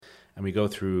and we go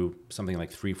through something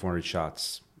like 300-400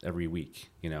 shots every week,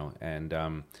 and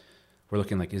we're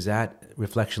looking like, is that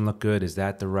reflection look good? Is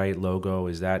that the right logo?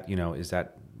 Is that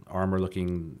armor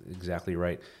looking exactly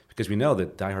right? Because we know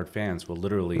that diehard fans will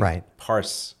literally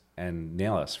parse and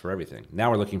nail us for everything.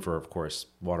 Now we're looking for, of course,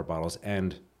 water bottles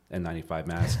and N95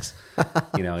 masks,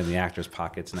 in the actors'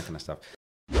 pockets and that kind of stuff.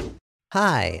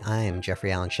 Hi, I'm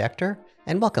Jeffrey Allen Schechter,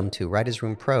 and welcome to Writers'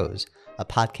 Room Pros, a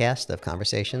podcast of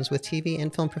conversations with TV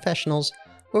and film professionals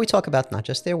where we talk about not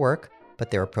just their work,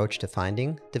 but their approach to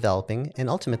finding, developing, and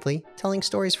ultimately telling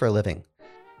stories for a living.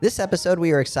 This episode,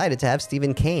 we are excited to have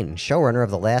Steven Kane, showrunner of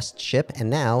The Last Ship and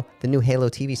now the new Halo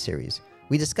TV series.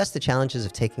 We discuss the challenges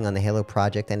of taking on the Halo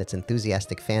project and its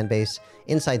enthusiastic fan base,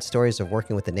 inside stories of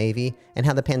working with the Navy, and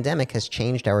how the pandemic has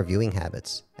changed our viewing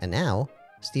habits. And now,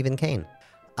 Steven Kane.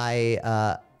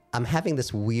 I'm having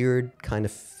this weird kind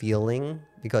of feeling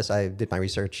because I did my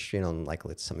research, like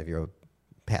with some of your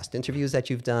past interviews that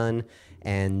you've done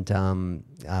and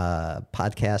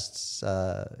podcasts,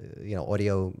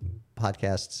 audio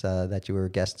podcasts that you were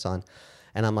guests on.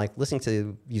 And I'm like listening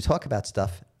to you talk about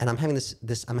stuff, and I'm having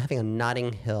I'm having a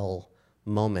Notting Hill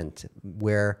moment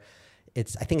where I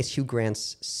think it's Hugh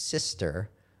Grant's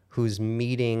sister who's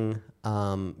meeting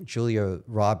Julia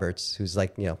Roberts, who's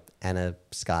like, Anna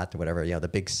Scott or whatever, the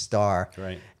big star.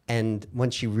 Right. And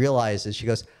when she realizes, she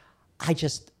goes, I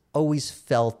just always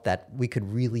felt that we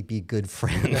could really be good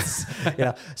friends.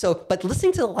 So, but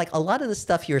listening to like a lot of the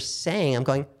stuff you're saying, I'm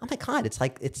going, oh my God, it's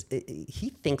like, he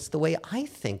thinks the way I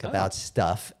think about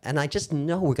stuff. And I just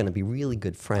know we're going to be really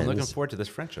good friends. I'm looking forward to this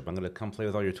friendship. I'm going to come play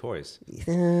with all your toys.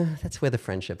 That's where the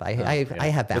friendship, I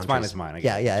have boundaries. What's mine is mine.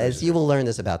 As you will learn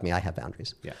this about me, I have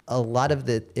boundaries. Yeah. A lot of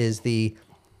it is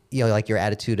like your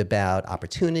attitude about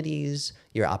opportunities,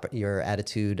 your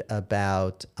attitude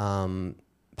about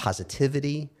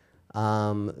positivity.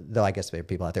 Though I guess there are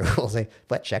people out there who will say,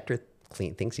 "But Schechter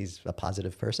thinks he's a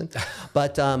positive person."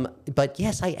 But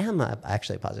yes, I am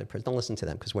actually a positive person. Don't listen to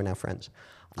them because we're now friends.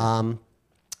 And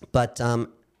I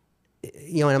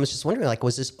was just wondering, like,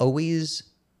 was this always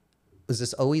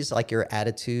like your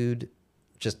attitude,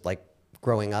 just like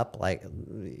growing up, like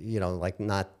like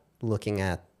not looking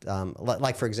at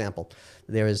like for example,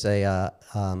 there is a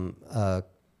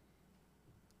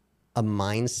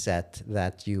mindset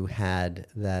that you had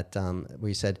that where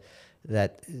you said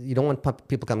that you don't want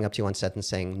people coming up to you on set and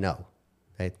saying no.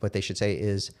 Right? What they should say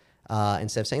is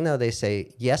instead of saying no, they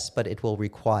say yes, but it will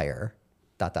require ...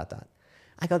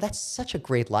 I go, that's such a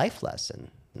great life lesson.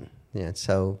 Yeah.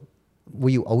 So, were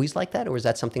you always like that, or was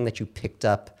that something that you picked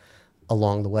up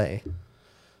along the way?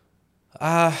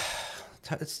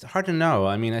 It's hard to know.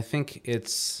 I mean, I think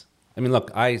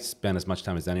look, I spend as much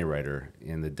time as any writer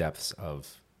in the depths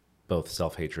of both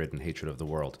self-hatred and hatred of the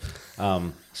world.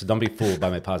 So don't be fooled by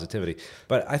my positivity.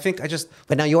 But I think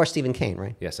But now you are Steven Kane,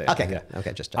 right? Yes, I am. Okay, yeah.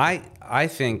 Okay, just I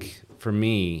think for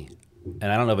me,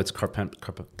 and I don't know if it's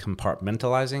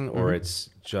compartmentalizing or it's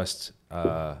just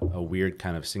a weird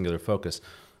kind of singular focus.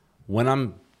 When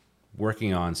I'm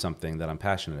working on something that I'm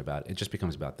passionate about, it just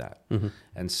becomes about that. Mm-hmm.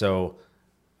 And so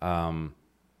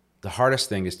the hardest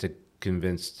thing is to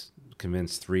convince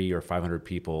 300 or 500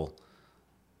 people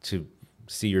to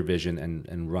see your vision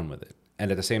and run with it,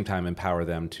 and at the same time empower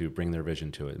them to bring their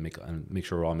vision to it and make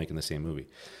sure we're all making the same movie.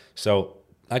 So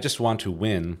I just want to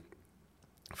win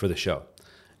for the show,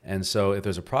 and so if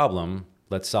there's a problem,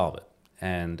 let's solve it.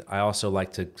 And I also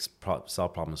like to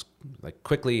solve problems like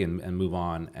quickly and move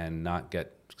on and not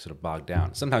get sort of bogged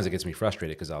down. Sometimes it gets me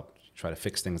frustrated because I'll try to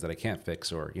fix things that I can't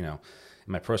fix, or in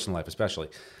my personal life especially.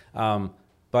 I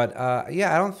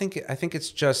think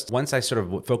it's just once I sort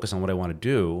of focus on what I want to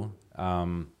do.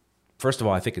 First of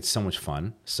all, I think it's so much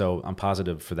fun. So I'm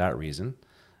positive for that reason.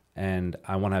 And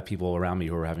I want to have people around me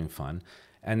who are having fun.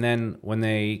 And then when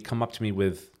they come up to me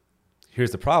with,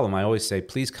 here's the problem, I always say,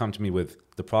 please come to me with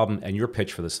the problem and your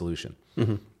pitch for the solution.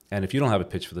 Mm-hmm. And if you don't have a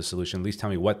pitch for the solution, at least tell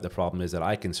me what the problem is that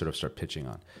I can sort of start pitching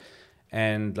on.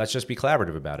 And let's just be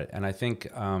collaborative about it. And I think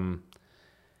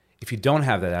if you don't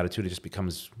have that attitude, it just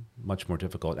becomes much more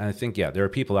difficult. And I think, there are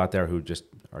people out there who just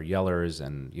are yellers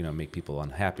and, make people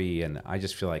unhappy. And I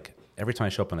just feel like every time I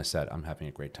show up on a set, I'm having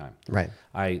a great time. Right.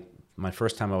 My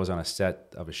first time I was on a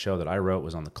set of a show that I wrote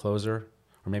was on The Closer,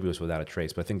 or maybe it was Without a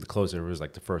Trace, but I think The Closer was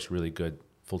like the first really good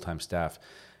full-time staff.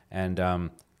 And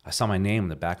I saw my name in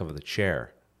the back of the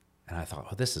chair. And I thought,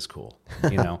 oh, this is cool,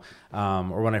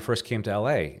 Or when I first came to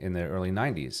LA in the early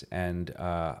 90s, and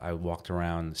I walked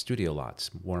around studio lots,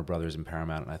 Warner Brothers and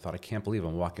Paramount, and I thought, I can't believe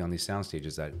I'm walking on these sound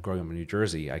stages that growing up in New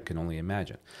Jersey, I can only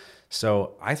imagine.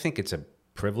 So I think it's a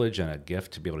privilege and a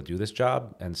gift to be able to do this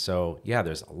job. And so,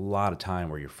 there's a lot of time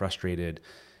where you're frustrated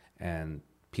and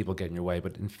people get in your way.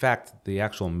 But in fact, the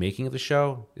actual making of the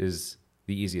show is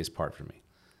the easiest part for me.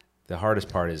 The hardest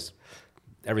part is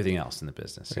everything else in the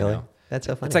business. Really? You know? That's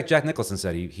so funny. It's like Jack Nicholson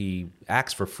said, he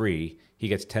acts for free. He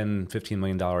gets $10-15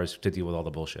 million to deal with all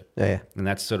the bullshit. Yeah. And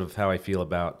that's sort of how I feel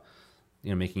about,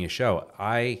 making a show.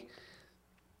 I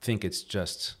think it's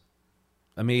just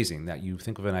amazing that you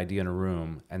think of an idea in a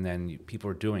room and then people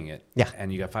are doing it. Yeah.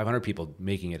 And you got 500 people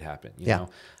making it happen. You Yeah. know?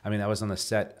 I mean, I was on the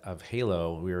set of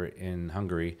Halo. We were in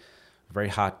Hungary, a very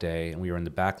hot day, and we were in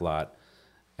the back lot,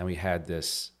 and we had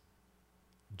this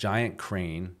giant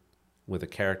crane with an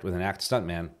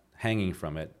stuntman hanging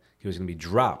from it. He was going to be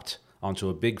dropped onto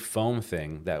a big foam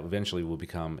thing that eventually will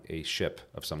become a ship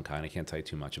of some kind. I can't tell you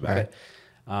too much about it.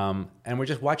 And we're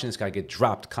just watching this guy get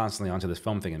dropped constantly onto this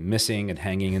foam thing and missing and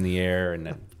hanging in the air and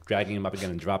then dragging him up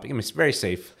again and dropping him. It's very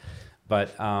safe.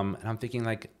 But and I'm thinking,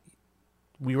 like,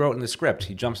 we wrote in the script,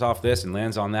 he jumps off this and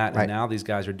lands on that. And now these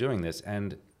guys are doing this.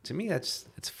 And to me, it's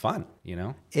fun, you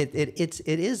know? It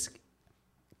is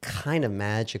kind of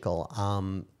magical.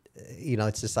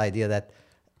 It's this idea that,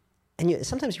 and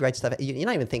sometimes you write stuff, you're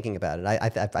not even thinking about it. I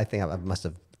think I must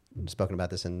have spoken about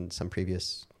this in some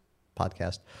previous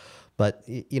podcast. But,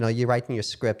 you're writing your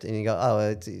script and you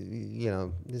go,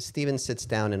 Steven sits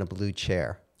down in a blue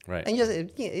chair. Right. And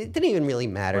it didn't even really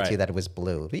matter to you that it was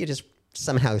blue. But you just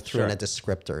somehow threw in a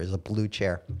descriptor as a blue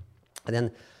chair. And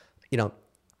then,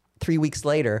 3 weeks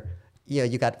later,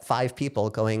 you got 5 people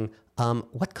going,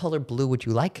 what color blue would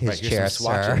you like his chair,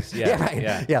 sir?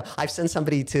 Yeah. I've sent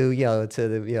somebody to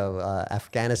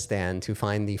Afghanistan to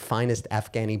find the finest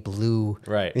Afghani blue,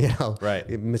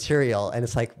 material. And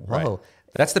it's like, whoa. Right.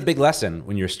 That's the big lesson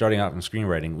when you're starting out in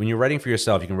screenwriting. When you're writing for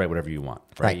yourself, you can write whatever you want,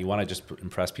 right? You want to just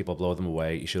impress people, blow them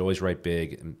away. You should always write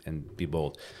big and be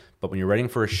bold. But when you're writing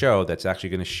for a show that's actually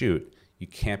going to shoot, you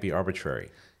can't be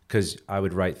arbitrary. Because I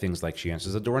would write things like, she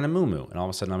answers the door in a muumuu, and all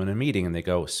of a sudden I'm in a meeting and they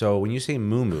go, so when you say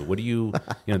muumuu, what do you,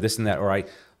 this and that, or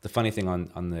the funny thing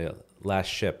on the last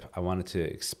ship, I wanted to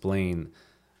explain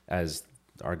as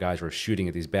our guys were shooting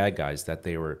at these bad guys that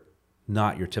they were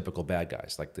not your typical bad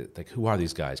guys, like who are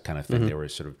these guys kind of thing. They were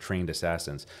sort of trained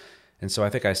assassins. And so I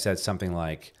think I said something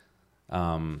like,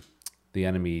 the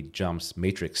enemy jumps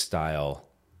Matrix style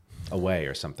away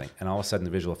or something, and all of a sudden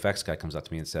the visual effects guy comes up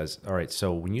to me and says, all right,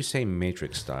 so when you say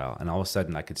Matrix style, and all of a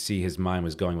sudden I could see his mind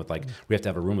was going with, like, we have to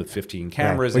have a room with 15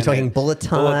 cameras. We're talking bullet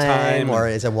time, or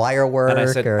is it wire work? And I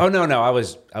said, oh no, I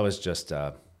was just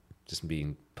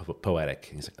being poetic.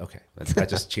 And he's like, okay, that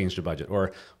just changed the budget.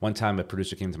 Or one time a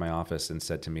producer came to my office and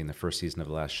said to me in the first season of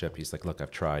The Last Ship, he's like, look,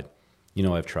 I've tried.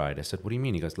 I've tried. I said, what do you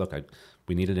mean? He goes, look,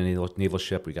 we needed a naval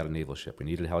ship. We got a naval ship. We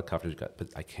needed helicopters. But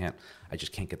I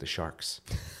just can't get the sharks.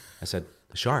 I said,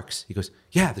 the sharks? He goes,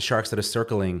 yeah, the sharks that are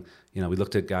circling. We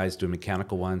looked at guys doing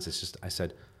mechanical ones. I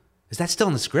said, is that still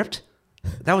in the script?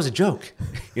 That was a joke.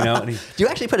 And do you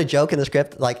actually put a joke in the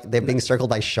script, like they're being circled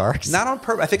by sharks? Not on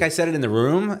purpose. I think I said it in the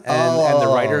room, and the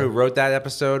writer who wrote that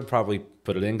episode probably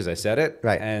put it in because I said it,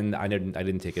 right? And I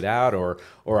didn't take it out, or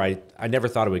I never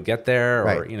thought it would get there,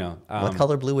 right. Or what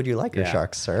color blue would you like your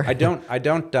sharks, sir? I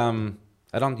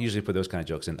don't usually put those kind of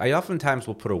jokes in. I oftentimes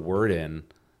will put a word in,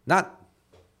 not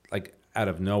like out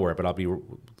of nowhere, but I'll be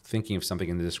thinking of something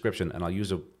in the description, and I'll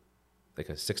use a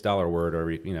 $6 word or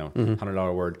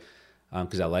 $100 word.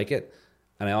 Because I like it.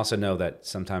 And I also know that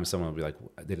sometimes someone will be like,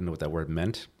 they didn't know what that word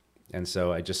meant. And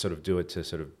so I just sort of do it to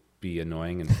sort of be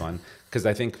annoying and fun. Because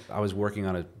I think I was working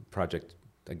on a project,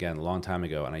 again, a long time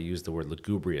ago, and I used the word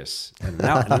lugubrious, and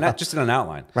not just in an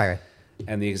outline. Right.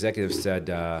 And the executive said,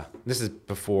 this is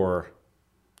before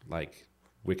like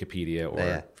Wikipedia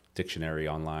or dictionary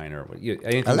online or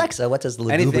anything. Alexa, what does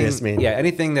lugubrious mean? Yeah,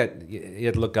 anything that you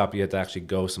had to look up, you had to actually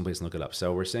go someplace and look it up.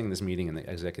 So we're sitting in this meeting, and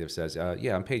the executive says,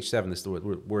 on page 7, this is the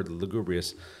word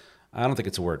lugubrious. I don't think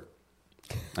it's a word.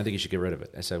 I think you should get rid of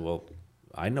it. I said, well,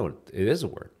 I know it is a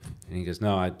word. And he goes,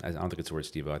 no, I don't think it's a word,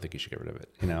 Steve-O. I think you should get rid of it.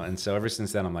 And so ever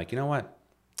since then, I'm like, you know what?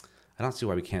 I don't see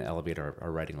why we can't elevate our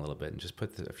writing a little bit and just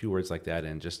put a few words like that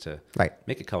in just to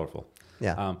make it colorful.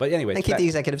 Yeah. But anyway. And keep the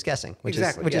executives guessing, which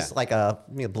is like a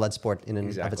blood sport in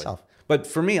and of itself. But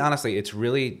for me, honestly, it's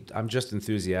really, I'm just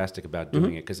enthusiastic about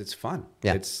doing it because it's fun.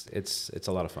 Yeah. It's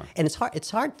a lot of fun. And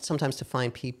it's hard sometimes to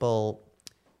find people.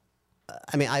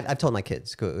 I mean, I've told my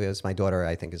kids, because my daughter,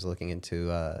 I think, is looking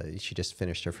into, she just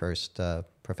finished her first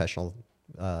professional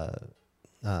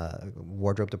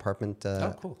wardrobe department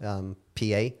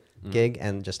PA gig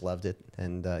and just loved it.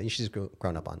 And she's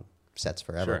grown up on sets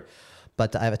forever. Sure.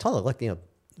 But I've told her, look,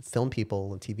 film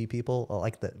people and TV people are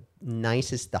like the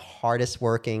nicest, the hardest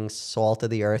working, salt of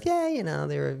the earth. Yeah,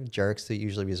 they're jerks. They're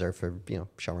usually reserved for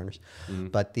showrunners.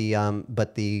 But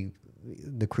the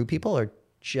crew people are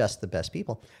just the best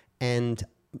people. And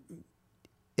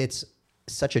it's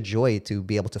such a joy to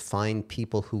be able to find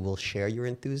people who will share your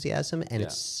enthusiasm. And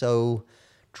it's so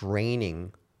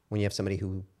draining when you have somebody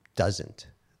who doesn't,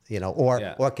 or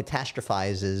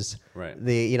catastrophizes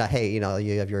the, hey,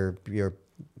 you have your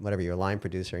whatever, your line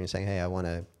producer, and you're saying, hey, I want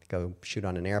to go shoot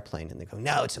on an airplane. And they go,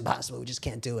 no, it's impossible. We just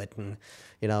can't do it. And,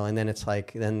 and then it's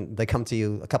like, then they come to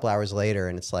you a couple hours later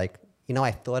and it's like,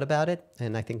 I thought about it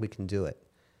and I think we can do it.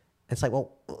 And it's like,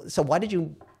 well, so why did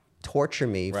you torture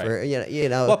me for,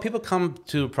 Well, people come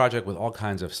to a project with all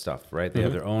kinds of stuff, right? They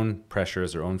have their own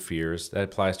pressures, their own fears. That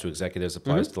applies to executives,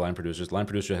 applies to line producers. Line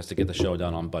producer has to get the show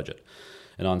done on budget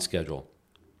and on schedule.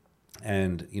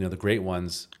 And, the great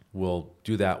ones will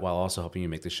do that while also helping you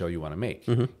make the show you want to make,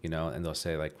 and they'll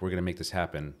say like, we're going to make this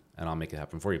happen and I'll make it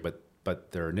happen for you.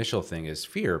 But their initial thing is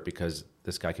fear because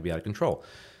this guy could be out of control.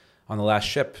 On The Last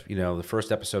Ship, the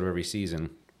first episode of every season,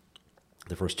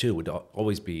 the first two would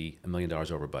always be $1 million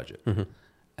over budget.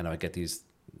 And I would get these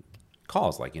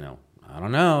calls like, I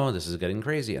don't know, this is getting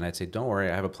crazy. And I'd say, don't worry,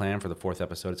 I have a plan for the fourth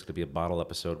episode. It's going to be a bottle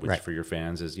episode, which for your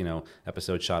fans is,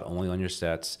 episode shot only on your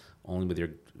sets, only with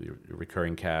your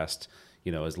recurring cast,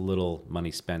 as little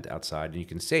money spent outside. And you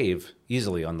can save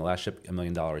easily on The Last Ship $1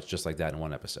 million just like that in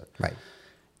one episode. Right.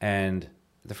 And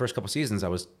the first couple seasons, I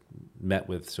was met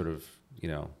with sort of,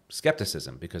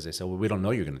 skepticism because they said, well, we don't know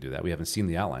you're going to do that. We haven't seen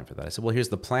the outline for that. I said, well, here's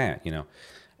the plan,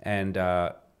 And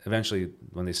eventually,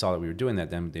 when they saw that we were doing that,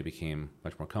 then they became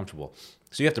much more comfortable.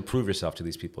 So you have to prove yourself to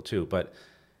these people too. But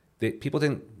they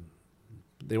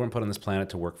weren't put on this planet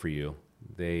to work for you.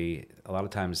 A lot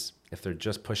of times, if they're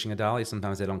just pushing a dolly,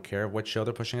 sometimes they don't care what show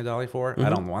they're pushing a dolly for. I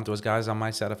don't want those guys on my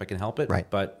set if I can help it. Right.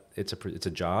 But it's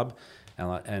a job.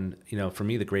 And for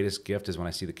me, the greatest gift is when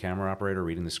I see the camera operator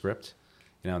reading the script.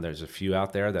 There's a few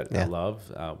out there that I love.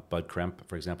 Bud Kremp,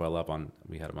 for example,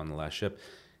 we had him on The Last Ship.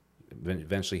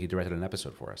 Eventually, he directed an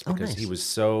episode for us because he was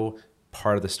so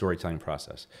part of the storytelling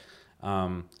process.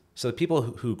 So the people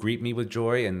who greet me with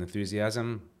joy and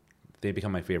enthusiasm, they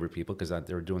become my favorite people because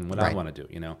they're doing what I want to do,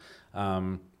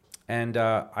 And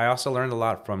I also learned a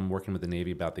lot from working with the Navy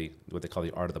about what they call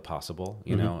the art of the possible,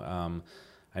 I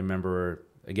remember...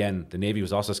 Again, the Navy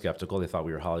was also skeptical. They thought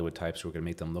we were Hollywood types who were going to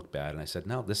make them look bad. And I said,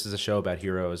 no, this is a show about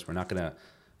heroes. We're not going to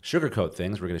sugarcoat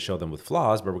things. We're going to show them with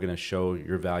flaws, but we're going to show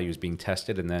your values being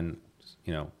tested and then,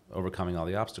 overcoming all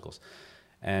the obstacles.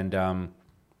 And,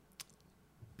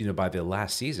 by the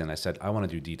last season, I said, I want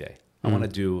to do D-Day. I want to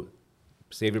do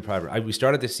Saving Private. We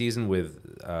started this season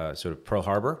with sort of Pearl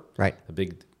Harbor, a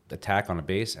big attack on a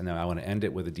base, and then I want to end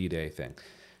it with a D-Day thing.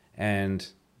 And...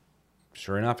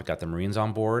 sure enough, it got the Marines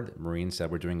on board. The Marines said,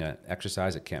 we're doing an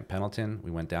exercise at Camp Pendleton. We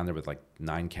went down there with like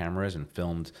 9 cameras and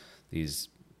filmed these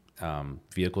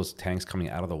vehicles, tanks coming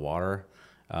out of the water.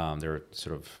 They're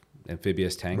sort of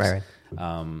amphibious tanks,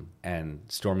 and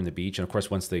storming the beach. And of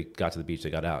course, once they got to the beach, they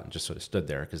got out and just sort of stood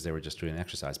there because they were just doing an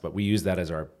exercise. But we used that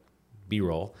as our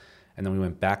B-roll. And then we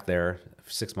went back there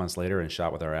 6 months later and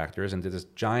shot with our actors and did this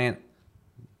giant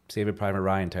Saving Private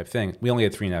Ryan type thing. We only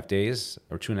had 3.5 days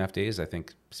or 2.5 days. I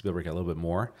think Spielberg had a little bit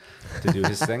more to do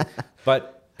his thing,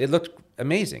 but it looked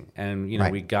amazing. And,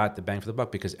 we got the bang for the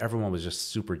buck because everyone was just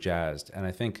super jazzed. And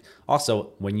I think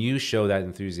also when you show that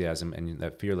enthusiasm and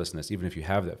that fearlessness, even if you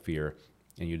have that fear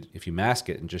and if you mask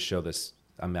it and just show this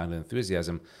amount of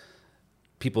enthusiasm,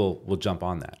 people will jump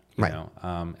on that, you know?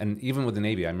 And even with the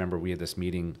Navy, I remember we had this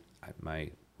meeting.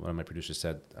 One of my producers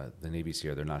said, the Navy's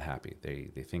here. They're not happy.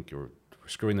 They think we're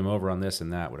screwing them over on this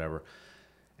and that, whatever.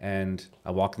 And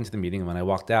I walked into the meeting, and when I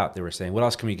walked out, they were saying, what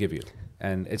else can we give you?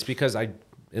 And it's because I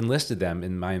enlisted them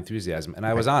in my enthusiasm, and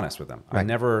I was honest with them. I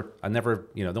never,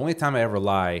 the only time I ever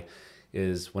lie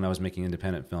is when I was making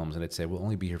independent films, and I'd say, we'll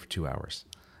only be here for 2 hours.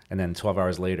 And then 12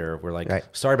 hours later, we're like,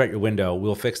 sorry about your window.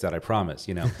 We'll fix that, I promise,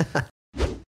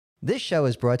 This show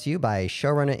is brought to you by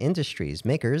Showrunner Industries,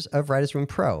 makers of Writers Room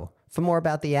Pro. For more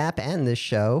about the app and this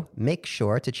show, make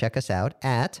sure to check us out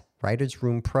at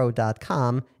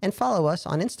writersroompro.com and follow us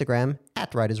on Instagram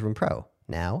at writersroompro.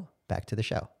 Now, back to the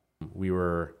show. We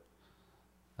were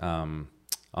on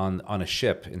a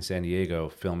ship in San Diego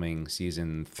filming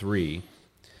season 3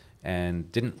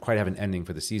 and didn't quite have an ending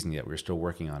for the season yet. We were still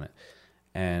working on it.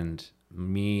 And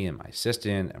me and my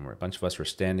assistant and a bunch of us were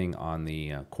standing on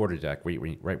the quarterdeck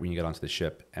right when you get onto the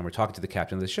ship, and we're talking to the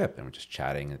captain of the ship, and we're just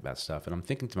chatting about stuff. And I'm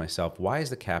thinking to myself, why is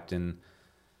the captain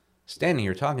standing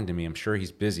here talking to me? I'm sure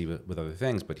he's busy with other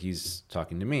things, but he's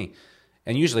talking to me.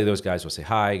 And usually those guys will say,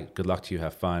 hi, good luck to you,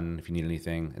 have fun, if you need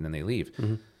anything, and then they leave.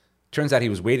 Turns out he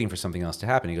was waiting for something else to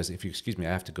happen. He goes, if you excuse me,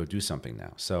 I have to go do something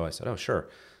now. So I said, oh, sure.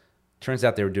 Turns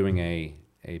out they were doing a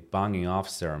bonging off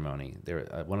ceremony.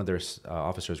 One of their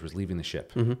officers was leaving the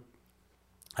ship.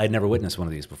 I had never witnessed one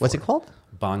of these before. What's it called?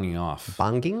 Bonging off.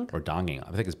 Bonging? Or donging.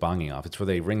 I think it's bonging off. It's where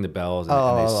they ring the bells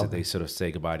and they sort of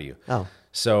say goodbye to you. Oh.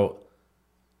 So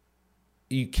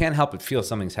you can't help but feel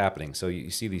something's happening. So you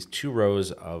see these 2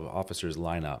 rows of officers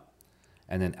line up,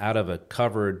 and then out of a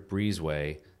covered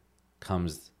breezeway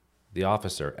comes the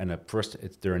officer, and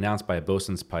they're announced by a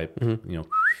bosun's pipe,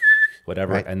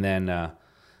 whatever. Right. And then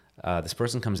this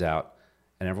person comes out,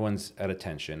 and everyone's at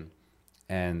attention.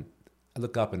 And I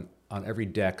look up, and on every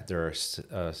deck there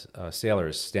are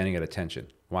sailors standing at attention,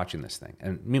 watching this thing.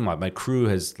 And meanwhile, my crew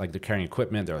they're carrying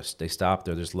equipment. They stop.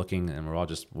 They're just looking, and we're all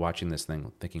just watching this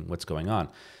thing, thinking, what's going on?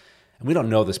 And we don't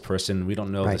know this person. We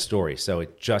don't know the story. So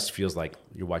it just feels like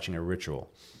you're watching a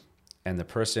ritual. And the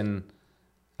person,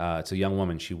 it's a young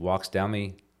woman. She walks down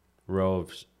the row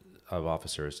of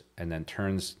officers and then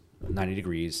turns 90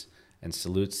 degrees and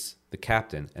salutes the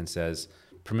captain and says,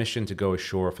 "Permission to go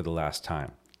ashore for the last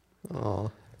time."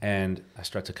 Oh. And I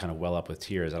start to kind of well up with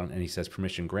tears. And he says,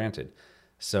 "Permission granted."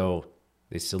 So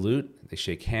they salute, they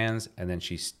shake hands, and then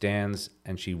she stands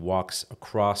and she walks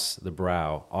across the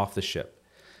brow off the ship.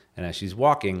 And as she's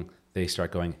walking, they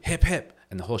start going, "Hip, hip."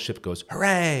 And the whole ship goes,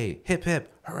 "Hooray, hip,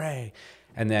 hip, hooray."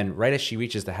 And then right as she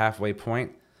reaches the halfway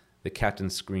point, the captain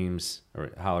screams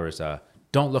or hollers,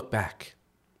 "Don't look back."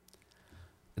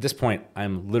 At this point,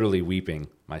 I'm literally weeping.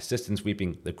 My assistant's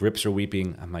weeping. The grips are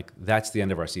weeping. I'm like, that's the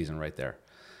end of our season right there.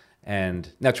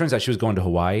 And now it turns out she was going to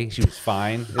Hawaii. She was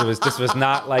fine. This was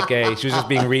not like she was just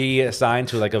being reassigned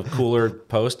to like a cooler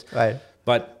post. Right.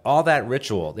 But all that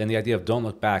ritual and the idea of don't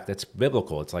look back, that's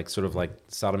biblical. It's like sort of like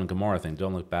Sodom and Gomorrah thing.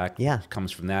 Don't look back. Yeah.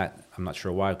 Comes from that. I'm not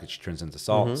sure why, because she turns into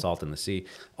salt, salt in the sea.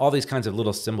 All these kinds of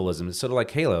little symbolism. It's sort of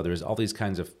like Halo. There's all these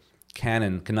kinds of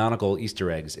canonical Easter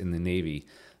eggs in the Navy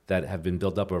that have been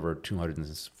built up over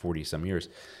 240 some years.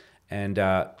 And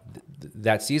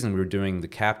that season we were doing the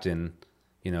captain,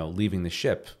 leaving the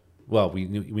ship. Well, we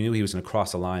knew he was going to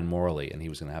cross a line morally and he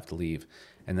was going to have to leave.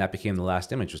 And that became the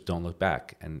last image, was don't look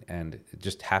back. And it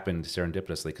just happened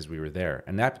serendipitously because we were there.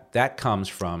 And that comes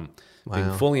from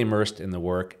being fully immersed in the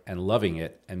work and loving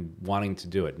it and wanting to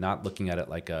do it, not looking at it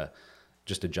like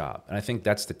just a job. And I think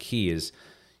that's the key is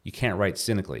you can't write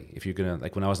cynically. If you're going to,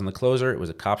 like when I was on The Closer, it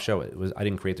was a cop show. I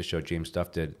didn't create the show, James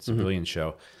Duff did. It's a brilliant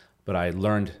show. But I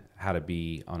learned how to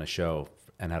be on a show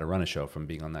and how to run a show from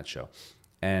being on that show.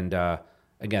 And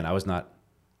again, I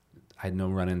had no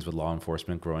run-ins with law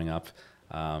enforcement growing up.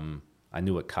 I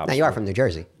knew what cops. Now you are from New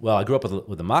Jersey. Well, I grew up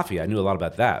with the mafia. I knew a lot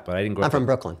about that, but I didn't grow up. I'm from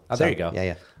Brooklyn. Oh, there you go.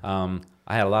 Yeah.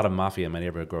 I had a lot of mafia in my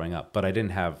neighborhood growing up, but I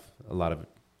didn't have a lot of,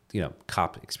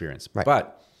 cop experience. Right.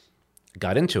 But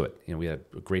got into it. We had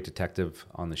a great detective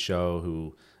on the show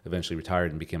who eventually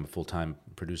retired and became a full-time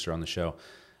producer on the show.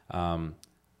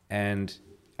 And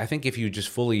I think if you just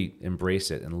fully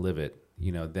embrace it and live it,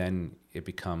 then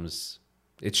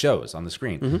it shows on the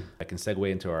screen. I can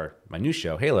segue into my new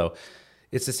show, Halo.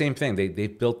 It's the same thing.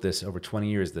 They've built this over 20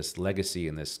 years, this legacy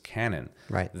and this canon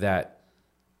that,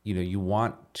 you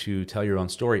want to tell your own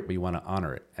story, but you want to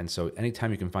honor it. And so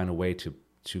anytime you can find a way to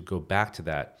go back to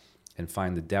that and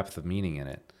find the depth of meaning in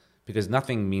it, because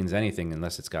nothing means anything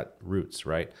unless it's got roots,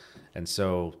 right? And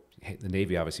so the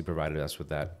Navy obviously provided us with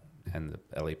that, and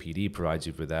the LAPD provides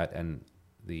you with that, and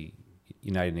the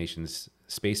United Nations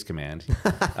Space Command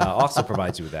also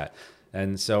provides you with that.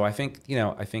 And so I think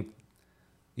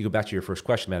you go back to your first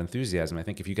question about enthusiasm. I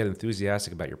think if you get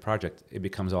enthusiastic about your project, it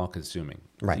becomes all-consuming.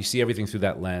 Right. You see everything through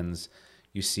that lens.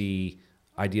 You see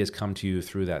ideas come to you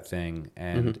through that thing.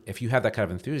 And if you have that kind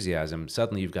of enthusiasm,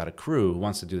 suddenly you've got a crew who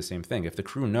wants to do the same thing. If the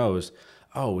crew knows,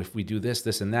 if we do this,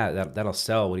 this, and that'll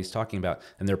sell what he's talking about,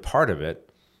 and they're part of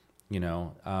it, they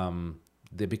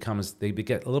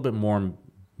get a little bit more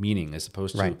meaning as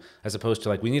opposed to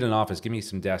like, we need an office, give me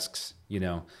some desks. You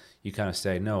kind of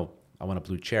say, no, I want a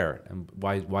blue chair. And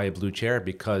why a blue chair?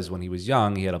 Because when he was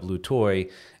young, he had a blue toy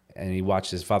and he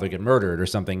watched his father get murdered or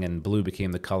something, and blue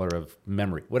became the color of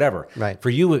memory, whatever. Right. For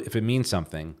you, if it means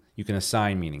something, you can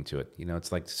assign meaning to it.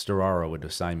 It's like Storaro would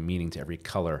assign meaning to every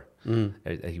color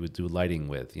that he would do lighting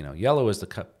with. Yellow is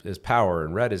is power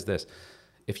and red is this.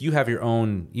 If you have your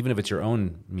own, even if it's your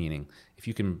own meaning, if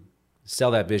you can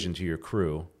sell that vision to your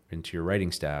crew and to your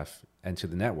writing staff and to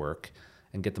the network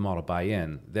and get them all to buy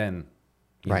in, then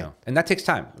you know. And that takes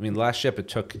time. I mean, the last ship, it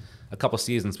took a couple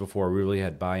seasons before we really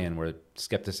had buy-in, where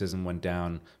skepticism went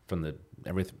down from the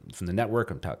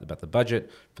network about the budget,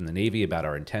 from the Navy about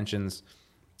our intentions,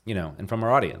 and from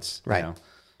our audience. Right.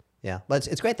 Yeah, but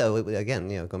it's great though. Again,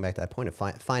 going back to that point of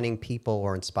finding people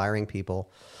or inspiring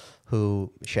people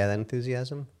who share that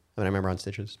enthusiasm. I remember on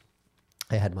Stitches,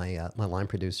 I had my line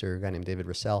producer, a guy named David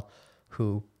Russell,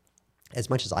 who,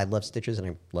 as much as I love Stitches and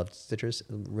I loved Stitches,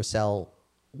 Russell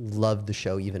loved the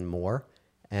show even more.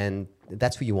 And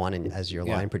that's what you want as your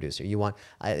line producer. You want,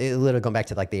 literally going back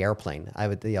to like the airplane. I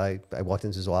walked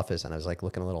into his office and I was like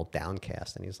looking a little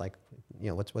downcast, and he was like,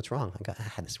 what's wrong? I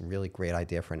had this really great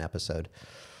idea for an episode,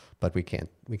 but we can't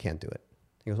do it.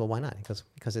 He goes, well, why not? He goes,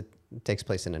 because it takes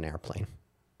place in an airplane. And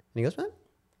he goes, well,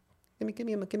 give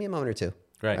me a moment or two.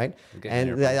 Right.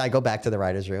 And I go back to the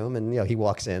writer's room, and he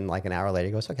walks in like an hour later.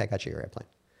 He goes, okay, I got you your airplane.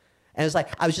 And it's like,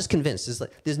 I was just convinced. It's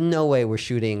like, there's no way we're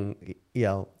shooting,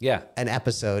 an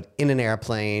episode in an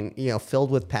airplane,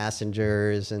 filled with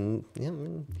passengers. And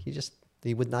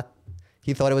he would not,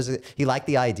 he thought he liked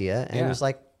the idea, and it was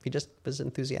like, he just was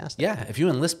enthusiastic. Yeah. If you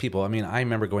enlist people, I mean, I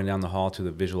remember going down the hall to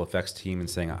the visual effects team and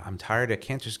saying, I'm tired. I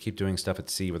can't just keep doing stuff at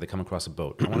sea where they come across a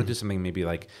boat. I want to do something maybe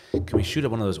like, can we shoot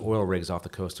at one of those oil rigs off the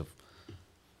coast of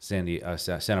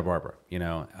Santa Barbara,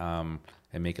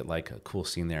 and make it like a cool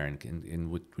scene there,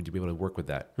 and would you be able to work with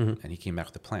that? Mm-hmm. And he came back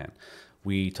with a plan.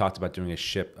 We talked about doing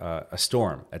a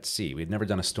storm at sea. We had never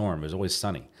done a storm. It was always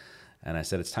sunny. And I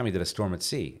said, it's time we did a storm at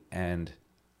sea. And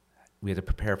we had to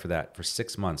prepare for that for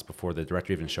 6 months before the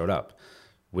director even showed up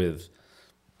with,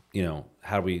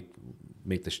 how do we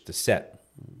make the set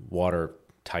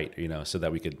watertight, so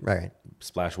that we could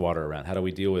splash water around? How do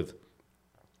we deal with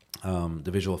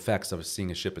the visual effects of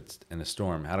seeing a ship in a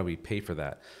storm? How do we pay for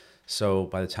that? So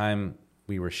by the time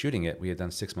we were shooting it, we had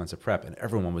done 6 months of prep, and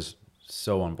everyone was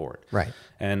so on board. Right.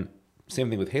 And same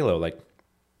thing with Halo. Like,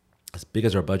 as big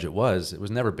as our budget was, it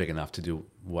was never big enough to do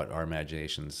what our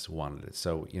imaginations wanted it.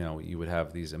 So, you would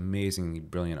have these amazing,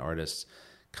 brilliant artists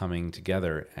coming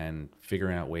together and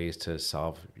figuring out ways to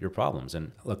solve your problems.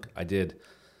 And look, I did,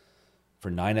 for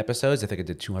 9 episodes, I think I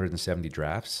did 270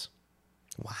 drafts.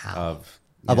 Wow.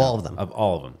 Of all of them. Of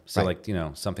all of them.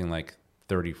 So something like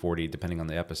 30, 40, depending on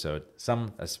the episode.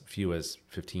 Some as few as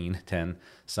 15, 10,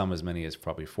 some as many as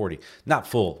probably 40. Not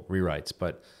full rewrites,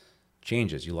 but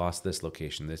changes. You lost this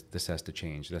location. This has to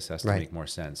change. This has to make more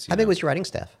sense. How big was your writing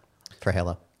staff for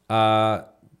Halo?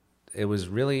 It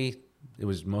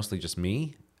was mostly just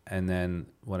me. And then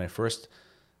when I first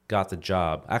got the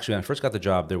job,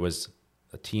 there was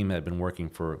a team that had been working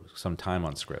for some time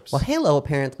on scripts. Well, Halo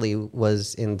apparently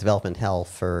was in development hell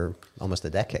for almost a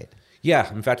decade.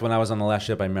 Yeah. In fact, when I was on the last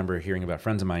ship, I remember hearing about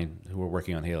friends of mine who were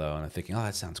working on Halo, and I'm thinking, oh,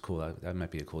 that sounds cool. That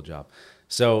might be a cool job.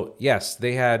 So yes,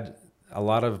 they had a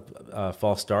lot of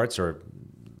false starts or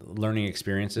learning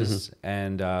experiences. Mm-hmm.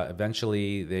 And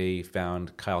eventually they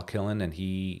found Kyle Killen, and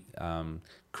he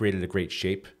created a great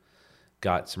shape,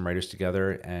 got some writers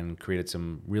together and created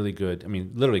some really good,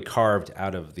 literally carved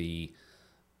out of the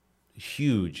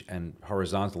huge and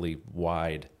horizontally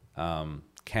wide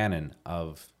canon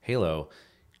of Halo,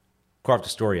 carved a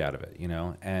story out of it,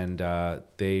 and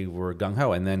they were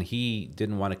gung-ho. And then he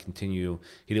didn't want to continue.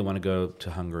 He didn't want to go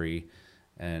to Hungary,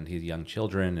 and he had young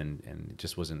children and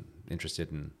just wasn't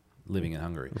interested in living in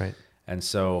Hungary. Right. And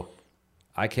so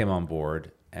I came on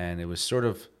board, and it was sort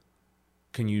of,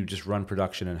 can you just run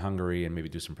production in Hungary and maybe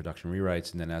do some production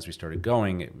rewrites? And then as we started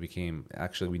going, it became,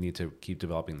 actually, we need to keep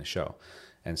developing the show.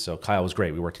 And so Kyle was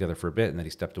great. We worked together for a bit, and then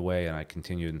he stepped away, and I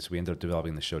continued. And so we ended up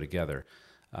developing the show together.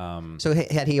 So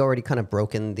had he already kind of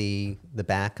broken the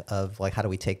back of like, how do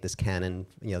we take this canon,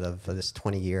 for this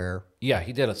 20-year? Yeah,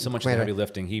 he did so much of the heavy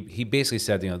lifting. He basically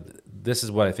said, this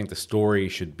is what I think the story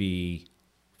should be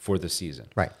for the season.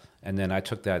 Right. And then I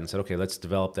took that and said, okay, let's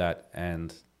develop that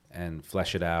and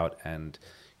flesh it out. And,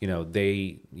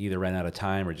 they either ran out of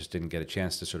time or just didn't get a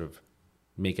chance to sort of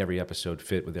make every episode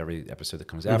fit with every episode that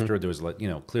comes after. There was,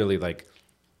 clearly like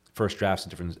first drafts of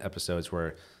different episodes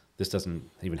where this doesn't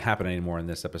even happen anymore in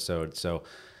this episode. So,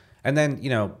 and then,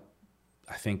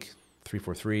 I think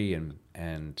 343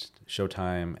 and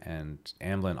Showtime and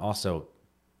Amblin also,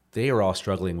 they were all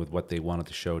struggling with what they wanted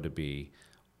the show to be,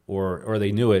 or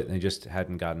they knew it and they just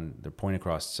hadn't gotten their point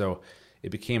across. So it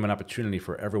became an opportunity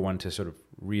for everyone to sort of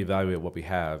reevaluate what we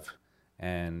have.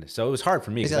 And so it was hard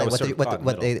for me because I was sort of caught in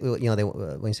the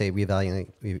middle. When you say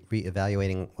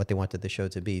reevaluating what they wanted the show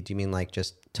to be, do you mean like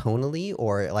just tonally,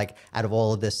 or like out of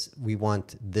all of this, we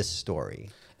want this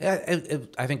story?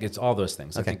 I think it's all those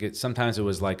things. Okay. I think sometimes it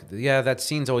was like, that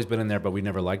scene's always been in there, but we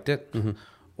never liked it. Mm-hmm.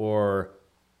 Or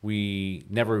we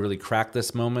never really cracked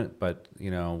this moment, but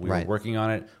we were working on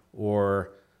it.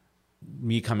 Or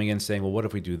me coming in saying, well, what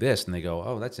if we do this? And they go,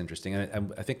 oh, that's interesting.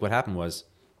 And I think what happened was,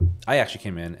 I actually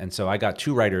came in, and so I got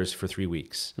 2 writers for 3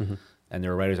 weeks. Mm-hmm. And they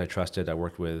were writers I trusted. I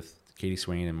worked with Katie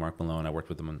Swain and Mark Malone. I worked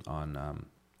with them on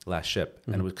Last Ship.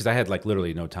 Mm-hmm. And it was because I had like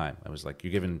literally no time. I was like,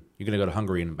 you're going to go to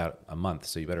Hungary in about a month,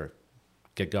 so you better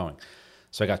get going.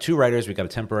 So I got 2 writers. We got a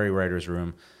temporary writer's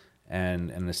room and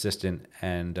an assistant,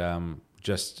 and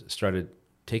just started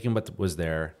taking what was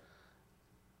there,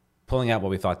 pulling out what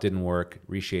we thought didn't work,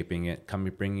 reshaping it,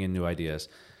 bringing in new ideas,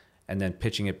 and then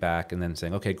pitching it back and then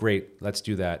saying, okay, great, let's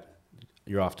do that.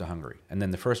 You're off to Hungary. And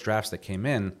then the first drafts that came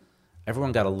in,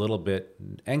 everyone got a little bit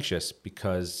anxious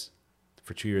because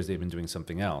for 2 years they've been doing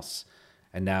something else.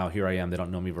 And now here I am, they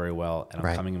don't know me very well, and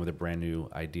I'm coming in with a brand new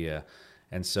idea.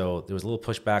 And so there was a little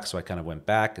pushback, so I kind of went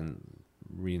back and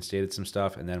reinstated some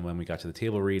stuff. And then when we got to the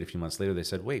table read a few months later, they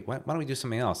said, wait, why don't we do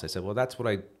something else? I said, well, that's what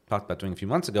I talked about doing a few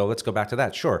months ago. Let's go back to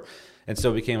that. Sure. And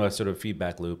so it became a sort of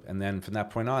feedback loop. And then from that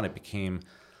point on, it became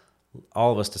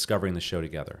all of us discovering the show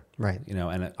together. Right. You know,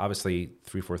 and obviously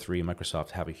 343 and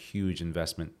Microsoft have a huge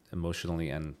investment emotionally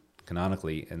and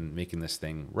canonically in making this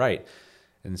thing right.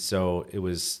 And so it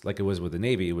was like it was with the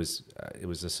Navy. It was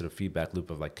a sort of feedback loop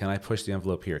of like, can I push the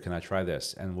envelope here? Can I try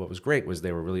this? And what was great was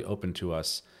they were really open to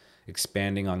us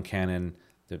expanding on canon,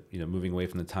 moving away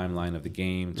from the timeline of the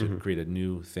game to create a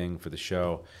new thing for the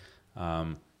show.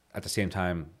 At the same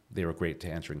time, they were great to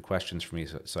answering questions for me,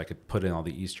 so I could put in all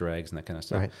the Easter eggs and that kind of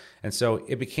stuff. Right. And so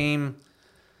it became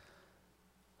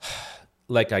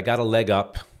like I got a leg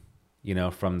up,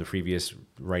 from the previous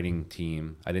writing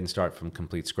team. I didn't start from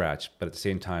complete scratch, but at the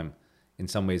same time, in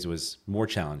some ways it was more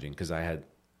challenging because I had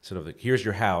sort of like, here's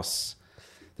your house,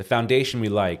 the foundation we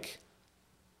like,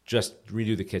 just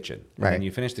redo the kitchen. And then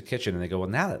you finish the kitchen and they go, well,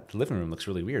 now that the living room looks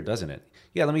really weird, doesn't it?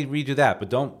 Yeah, let me redo that. But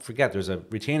don't forget, there's a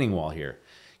retaining wall here.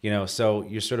 So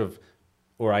you're sort of,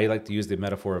 or I like to use the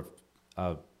metaphor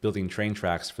of building train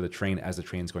tracks for the train as the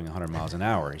train's going 100 miles an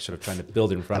hour. You're sort of trying to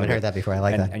build in front of it. I haven't heard that before. I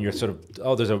like that. And you're sort of,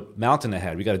 oh, there's a mountain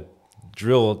ahead. We got to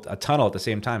drill a tunnel at the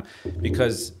same time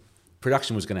because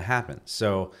production was going to happen.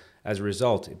 So as a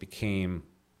result, it became,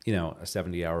 a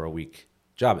 70-hour-a-week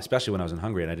job, especially when I was in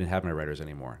Hungary and I didn't have my writers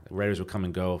anymore. The writers would come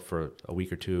and go for a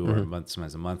week or two or a month,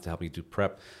 sometimes a month to help me do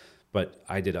prep. But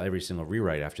I did every single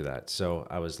rewrite after that. So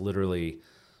I was literally,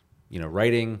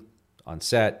 writing on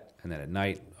set and then at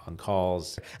night on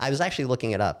calls. I was actually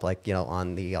looking it up,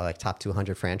 on the top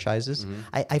 200 franchises.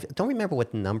 I don't remember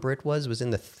what number it was. It was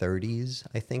in the 30s,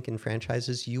 I think, in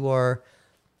franchises. You are,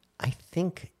 I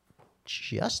think,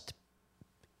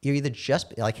 you're either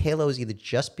just, like Halo is either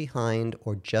just behind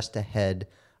or just ahead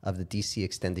of the DC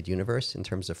Extended Universe in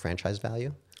terms of franchise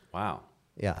value. Wow.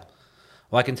 Yeah.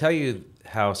 Well, I can tell you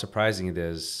how surprising it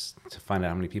is to find out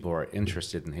how many people are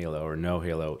interested in Halo or know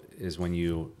Halo is when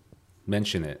you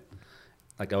mention it.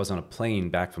 Like I was on a plane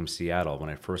back from Seattle when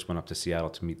I first went up to Seattle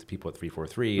to meet the people at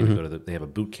 343 and go to they have a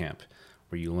boot camp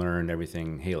where you learn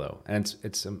everything Halo. And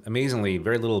it's amazingly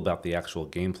very little about the actual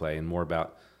gameplay and more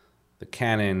about the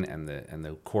canon and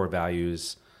the core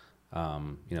values,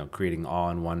 creating awe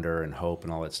and wonder and hope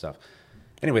and all that stuff.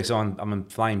 Anyway, so I'm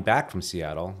flying back from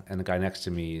Seattle, and the guy next to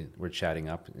me, we're chatting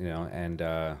up, and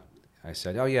I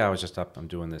said, oh yeah, I was just up, I'm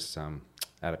doing this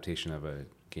adaptation of a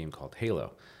game called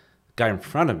Halo. The guy in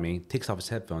front of me takes off his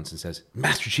headphones and says,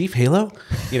 Master Chief, Halo?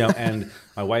 And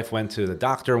my wife went to the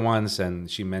doctor once, and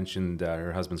she mentioned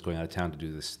her husband's going out of town to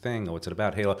do this thing. Oh, what's it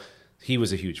about, Halo? He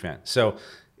was a huge fan. So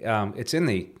it's in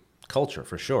the culture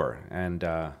for sure. And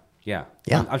yeah.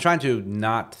 I'm trying to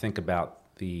not think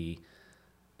about the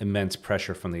immense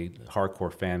pressure from the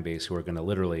hardcore fan base who are going to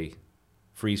literally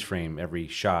freeze frame every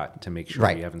shot to make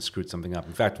sure we haven't screwed something up.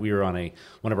 In fact, we were on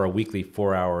one of our weekly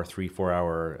 4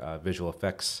 hour visual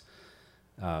effects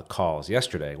calls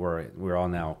yesterday, where we're all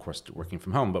now, of course, working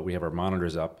from home, but we have our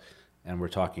monitors up and we're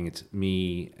talking. It's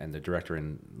me and the director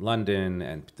in London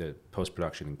and the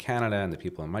post-production in Canada and the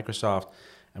people in Microsoft.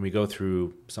 And we go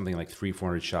through something like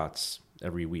 300-400 shots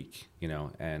every week,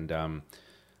 and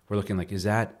we're looking like, is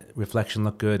that reflection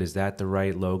look good? Is that the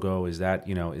right logo? Is that,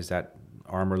 is that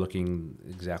armor looking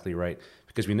exactly right?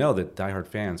 Because we know that diehard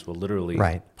fans will literally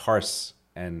parse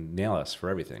and nail us for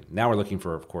everything. Now we're looking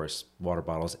for, of course, water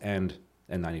bottles and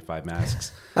N95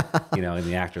 masks, in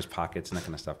the actors' pockets and that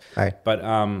kind of stuff. Right. But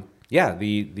yeah,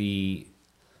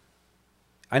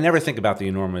 I never think about the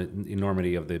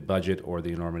enormity of the budget or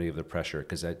the enormity of the pressure,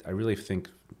 because I really think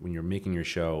when you're making your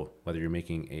show, whether you're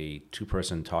making a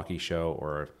 2-person talkie show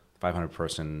or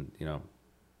 500-person,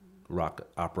 rock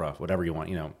opera, whatever you want,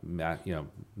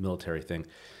 military thing,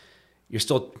 you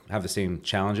still have the same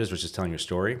challenges, which is telling your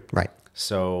story. Right.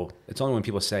 So it's only when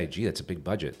people say, gee, that's a big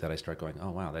budget, that I start going,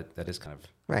 oh, wow, that is kind of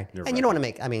right. And you don't want to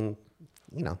make,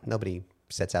 nobody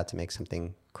sets out to make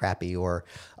something crappy or,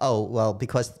 oh, well,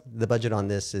 because the budget on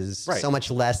this is so much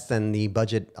less than the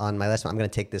budget on my last one, I'm going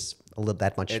to take this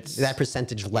that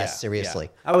percentage less seriously.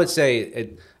 Yeah. I would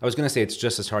say, I was going to say it's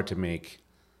just as hard to make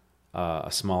a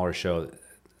smaller show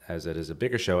as it is a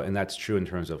bigger show. And that's true in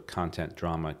terms of content,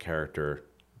 drama, character,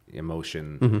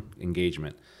 emotion,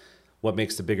 engagement. What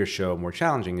makes the bigger show more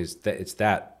challenging is that it's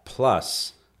that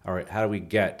plus, all right, how do we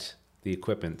get the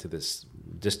equipment to this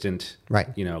distant, Right.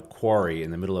 quarry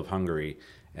in the middle of Hungary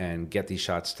and get these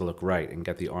shots to look right and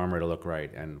get the armor to look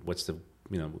right and what's the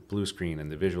blue screen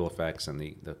and the visual effects and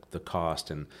the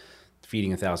cost and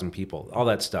feeding 1,000 people, all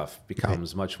that stuff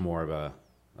becomes much more of a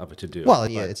to do. Well,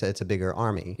 yeah, it's a bigger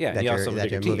army that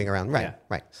you're moving around. Right, yeah.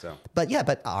 right. So, but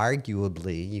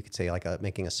arguably, you could say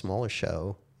making a smaller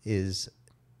show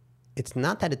it's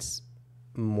not that it's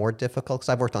more difficult, because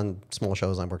I've worked on small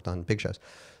shows, I've worked on big shows.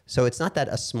 So it's not that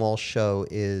a small show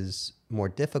is more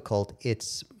difficult,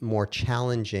 it's more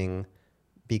challenging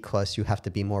because you have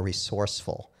to be more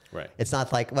resourceful. Right. It's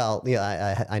not like,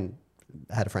 I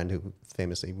had a friend who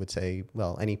famously would say,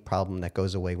 well, any problem that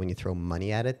goes away when you throw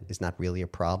money at it is not really a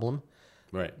problem.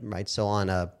 Right. Right. So on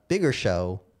a bigger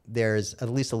show, there's at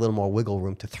least a little more wiggle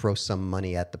room to throw some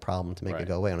money at the problem to make it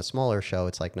go away. On a smaller show,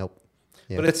 it's like, nope.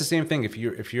 Yeah. But it's the same thing. If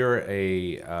you're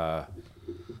a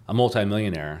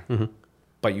multimillionaire,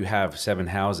 but you have 7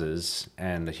 houses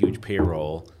and a huge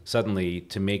payroll, suddenly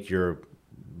to make your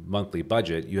monthly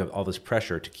budget, you have all this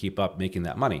pressure to keep up making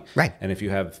that money. Right. And if you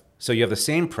have the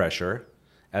same pressure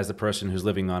as the person who's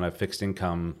living on a fixed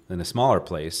income in a smaller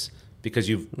place because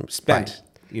you've spent,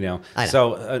 I know.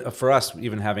 So for us,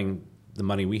 even having the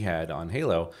money we had on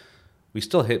Halo, we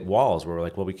still hit walls where we're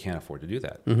like, well, we can't afford to do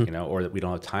that, or that we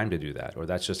don't have time to do that, or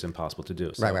that's just impossible to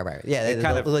do. So right. Yeah, the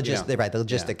logistic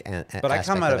But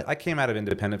aspect I came out of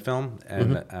independent film,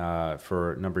 and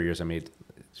for a number of years I made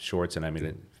shorts and I made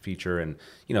a feature, and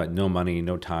no money,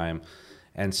 no time.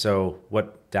 And so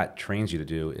what that trains you to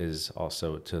do is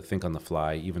also to think on the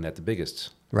fly, even at the biggest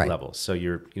levels. So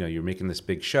you're making this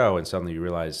big show, and suddenly you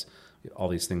realize all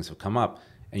these things have come up,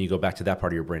 and you go back to that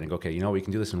part of your brain and go, okay, we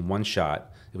can do this in one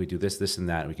shot. If we do this, this, and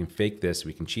that, and we can fake this,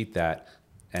 we can cheat that,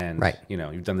 and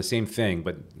you've done the same thing,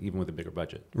 but even with a bigger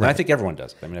budget. And I think everyone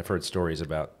does. I mean, I've heard stories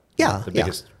about the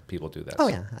biggest people do that. Oh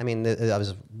yeah, I mean, I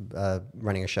was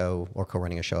running a show or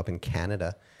co-running a show up in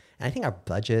Canada, and I think our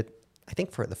budget,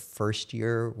 for the first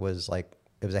year was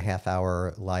it was a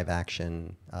half-hour live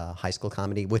action high school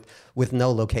comedy with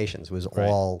no locations. It was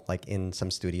all in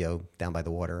some studio down by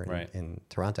the water in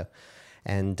Toronto,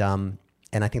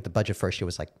 and I think the budget first year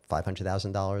was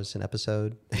 $500,000 an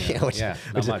episode,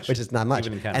 which is not much.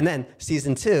 And then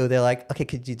season 2, they're like, okay,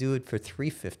 could you do it for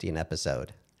 $350 an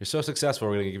episode? You're so successful,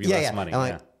 we're going to give you less money.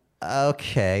 I'm like,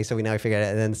 okay, so we figured it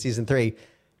out. And then season 3,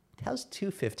 how's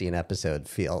 $250 an episode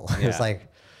feel? Yeah. It's like,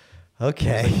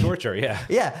 okay. It's like torture, yeah.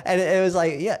 Yeah, and it was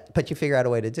like, but you figure out a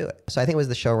way to do it. So I think it was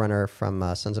the showrunner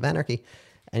from Sons of Anarchy,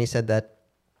 and he said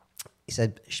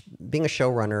being a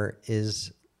showrunner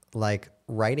is like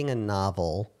writing a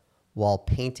novel while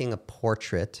painting a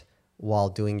portrait while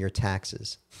doing your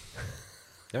taxes.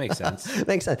 That makes sense.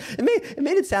 Makes sense. It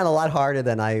made it sound a lot harder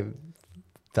than I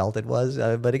felt it was.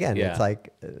 But again, it's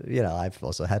like, I've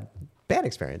also had bad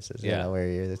experiences, where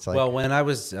it's like. Well, when I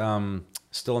was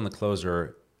still in the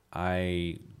closer,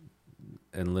 I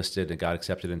enlisted and got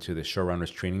accepted into the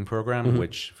showrunners training program,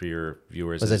 which for your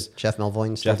viewers is it Jeff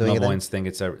Melvoin's still doing it? Jeff Melvoin's thing.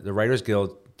 It's the Writers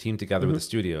Guild teamed together with the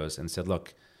studios and said,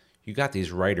 look, you got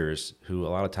these writers who a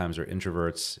lot of times are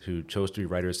introverts who chose to be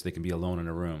writers so they can be alone in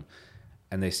a room,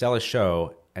 and they sell a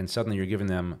show, and suddenly you're giving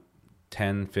them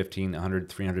 10, 15, 100,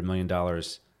 $300 million,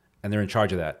 and they're in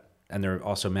charge of that, and they're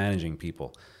also managing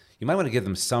people. You might want to give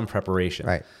them some preparation.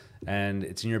 Right. And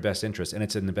it's in your best interest, and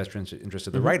it's in the best interest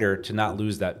of the writer to not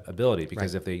lose that ability,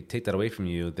 because if they take that away from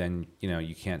you, then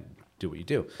you can't do what you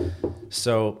do.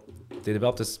 So they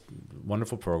developed this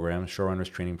wonderful program,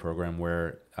 showrunners training program,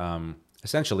 where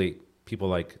essentially people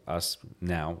like us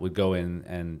now would go in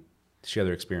and share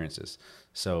their experiences.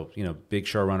 So big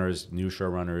showrunners, new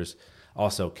showrunners,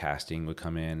 also casting would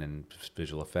come in, and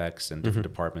visual effects and different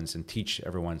departments, and teach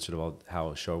everyone sort of how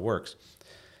a show works.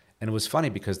 And it was funny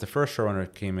because the first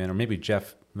showrunner came in, or maybe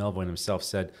Jeff Melvoin himself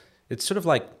said, it's sort of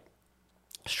like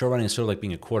showrunning is sort of like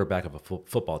being a quarterback of a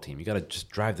football team. You got to just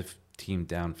drive the team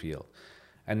downfield.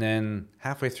 And then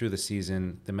halfway through the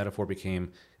season, the metaphor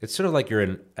became, it's sort of like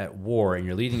you're at war and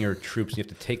you're leading your troops and you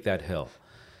have to take that hill.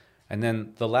 And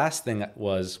then the last thing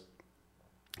was,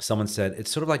 someone said,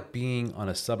 it's sort of like being on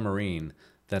a submarine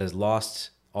that has lost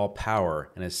all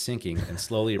power and is sinking and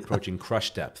slowly approaching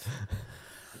crush depth.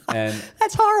 And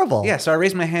that's horrible. Yeah, so I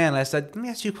raised my hand and I said, let me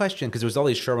ask you a question, because there was all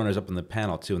these showrunners up in the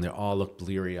panel too, and they all looked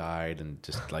bleary-eyed and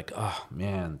just like, oh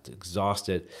man,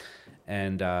 exhausted.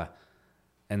 And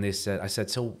they said, I said,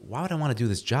 so why would I want to do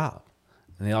this job?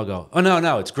 And they all go, oh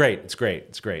no, it's great. And it's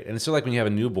sort of like when you have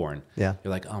a newborn. Yeah.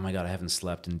 You're like, oh my God, I haven't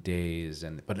slept in days,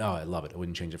 but no, I love it. I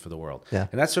wouldn't change it for the world. Yeah.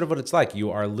 And that's sort of what it's like.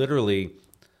 You are literally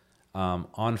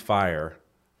on fire,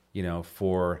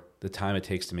 for the time it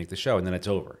takes to make the show, and then it's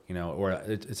over, or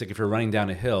it's like if you're running down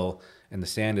a hill and the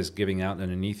sand is giving out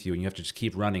underneath you and you have to just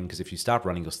keep running, because if you stop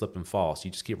running, you'll slip and fall. So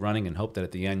you just keep running and hope that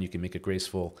at the end you can make a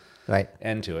graceful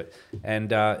end to it. And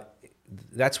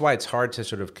that's why it's hard to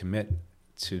sort of commit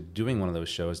to doing one of those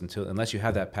shows unless you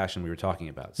have that passion we were talking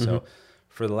about. So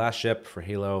for The Last Ship, for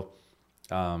Halo,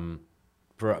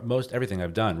 for most everything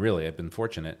I've done, really, I've been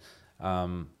fortunate.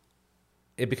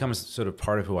 It becomes sort of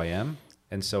part of who I am.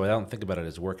 And so I don't think about it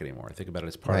as work anymore. I think about it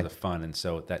as part of the fun. And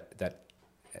so that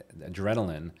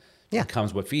adrenaline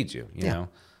becomes what feeds you, you know.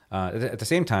 At the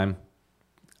same time,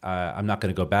 I'm not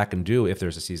going to go back and do, if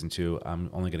there's a season 2, I'm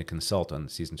only going to consult on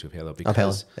season 2 of Halo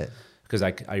because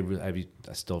I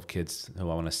still have kids who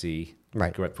I want to see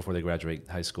right before they graduate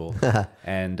high school.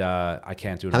 And I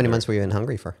can't do it. How many months were you in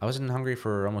Hungary for? I was in Hungary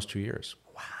for almost 2 years.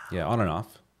 Wow. Yeah, on and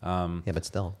off. But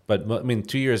still. But I mean,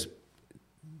 2 years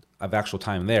of actual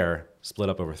time there split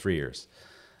up over 3 years.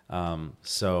 So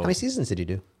how many seasons did you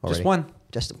do already? Just one.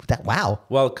 Just that? Wow.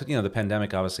 Well, the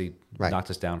pandemic obviously knocked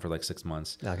us down for like 6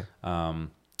 months. Okay.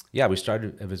 We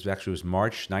started. It was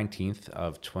March 19th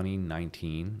of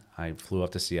 2019. I flew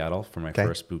up to Seattle for my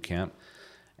first boot camp,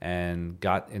 and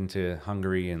got into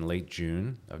Hungary in late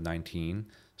June of 19.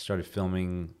 Started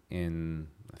filming in,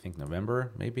 I think,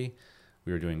 November maybe.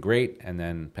 We were doing great, and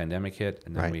then pandemic hit,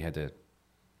 and then we had to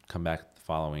come back the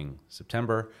following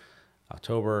September,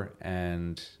 October,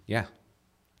 and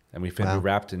we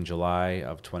wrapped in July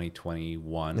of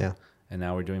 2021. Yeah. And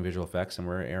now we're doing visual effects, and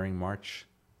we're airing March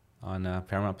on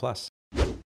Paramount Plus.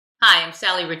 Hi, I'm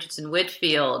Sally Richardson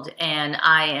Whitfield, and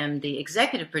I am the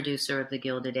executive producer of The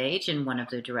Gilded Age and one of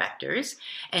the directors,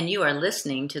 and you are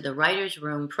listening to the Writers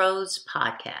Room Pros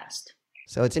podcast.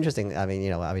 So it's interesting. I mean,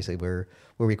 obviously we're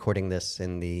recording this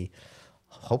in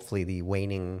hopefully the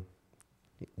waning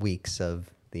weeks of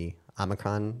the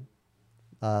Omicron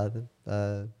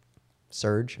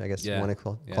surge, I guess you want to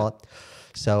call it.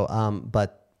 So,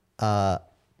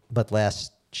 but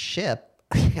Last Ship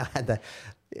had the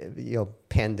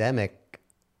pandemic,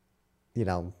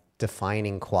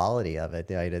 defining quality of it.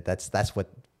 That's what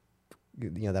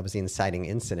that was the inciting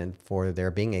incident for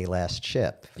there being a Last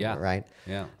Ship. Yeah. Right.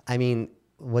 Yeah. I mean,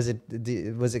 was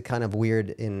it kind of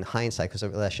weird in hindsight, because the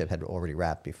Last Ship had already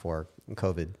wrapped before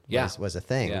COVID was a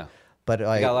thing. Yeah. But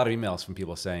I got a lot of emails from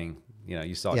people saying,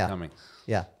 you saw it coming.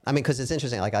 Yeah. I mean, because it's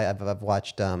interesting. Like I've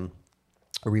watched,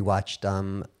 rewatched,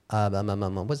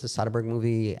 what was the Soderbergh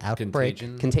movie? Outbreak?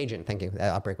 Contagion. Thank you.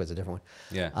 Outbreak was a different one.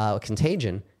 Yeah.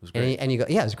 Contagion. It was great. And you go,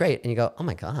 it was great. And you go, oh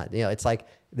my God. It's like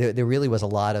there really was a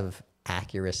lot of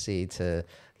accuracy to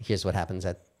here's what happens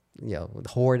at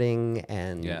hoarding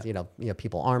and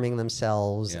people arming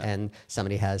themselves, and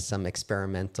somebody has some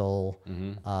experimental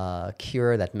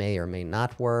cure that may or may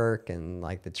not work, and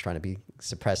like it's trying to be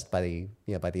suppressed by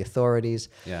the authorities.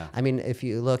 Yeah. I mean, if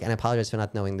you look, and I apologize for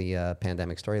not knowing the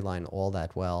pandemic storyline all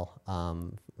that well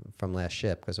from Last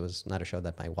Ship, because it was not a show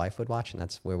that my wife would watch, and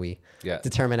that's where we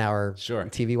determine our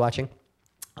TV watching.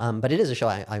 But it is a show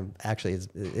I actually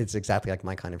it's exactly like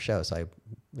my kind of show. So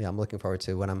I'm looking forward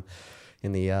to when I'm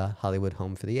in the Hollywood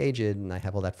Home for the Aged, and I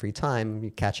have all that free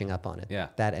time, catching up on it. Yeah.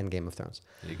 That and Game of Thrones.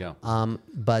 There you go.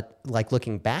 But like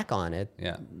looking back on it,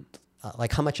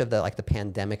 like how much of the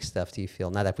pandemic stuff do you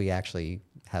feel, now that we actually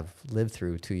have lived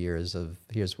through 2 years of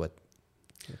here's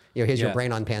your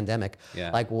brain on pandemic.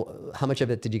 Yeah. Like how much of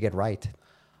it did you get right?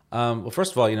 Well,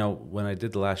 first of all, when I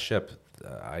did The Last Ship,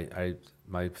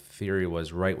 my theory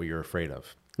was write what you're afraid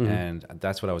of. Mm-hmm. And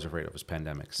that's what I was afraid of, was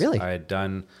pandemics. Really? I had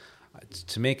done,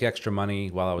 to make extra money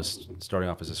while I was starting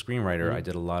off as a screenwriter, I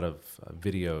did a lot of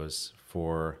videos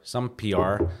for some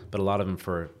PR, but a lot of them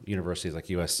for universities like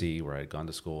USC, where I had gone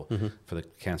to school, for the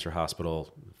cancer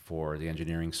hospital, for the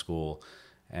engineering school.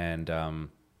 And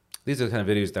these are the kind of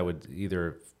videos that would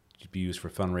either be used for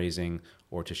fundraising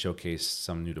or to showcase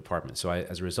some new department. So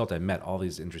as a result, I met all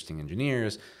these interesting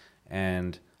engineers,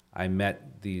 and I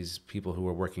met these people who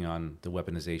were working on the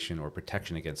weaponization or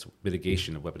protection against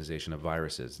mitigation of weaponization of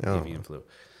viruses, avian flu.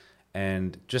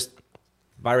 And just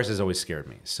viruses always scared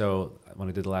me. So when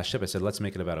I did The Last Ship, I said, let's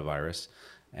make it about a virus.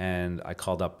 And I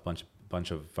called up a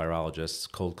bunch of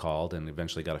virologists, cold called, and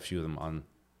eventually got a few of them on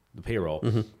the payroll.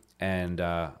 And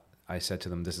I said to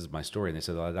them, this is my story. And they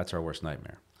said, that's our worst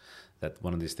nightmare, that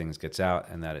one of these things gets out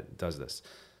and that it does this.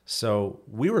 So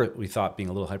we thought being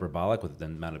a little hyperbolic with the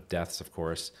amount of deaths, of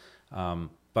course,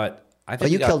 but I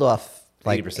think you killed off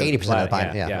like 80% of the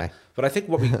time. Yeah. Right. But I think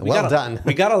what we done.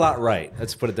 We got a lot right.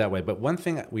 Let's put it that way. But one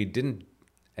thing we didn't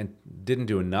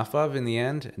do enough of in the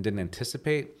end, and didn't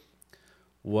anticipate,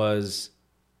 was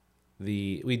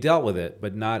we dealt with it,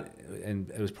 but not.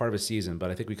 And it was part of a season. But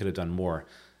I think we could have done more.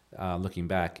 Looking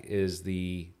back, is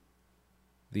the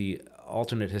the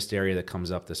alternate hysteria that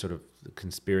comes up, the sort of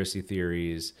conspiracy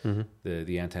theories,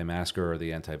 the anti-masker or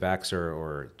the anti-vaxxer,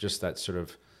 or just that sort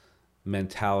of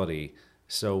mentality.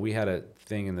 So we had a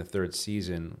thing in the third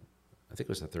season, I think it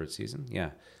was the third season,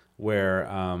 where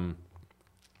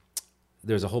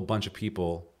there's a whole bunch of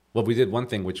people. Well, we did one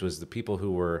thing, which was the people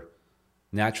who were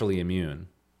naturally immune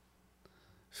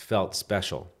felt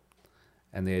special,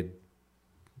 and they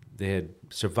had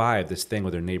survived this thing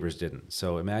where their neighbors didn't.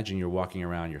 So imagine you're walking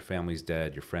around, your family's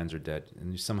dead, your friends are dead,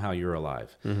 and somehow you're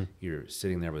alive. You're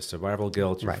sitting there with survival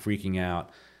guilt, you're freaking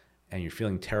out, and you're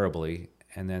feeling terribly,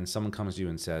 and then someone comes to you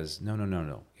and says, no,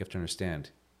 you have to understand,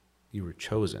 you were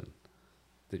chosen.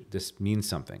 This means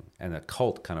something. And a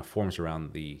cult kind of forms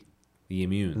around the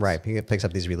immunes. Right, it picks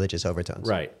up these religious overtones.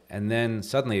 Right, and then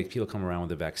suddenly people come around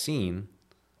with a vaccine,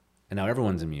 and now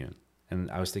everyone's immune. And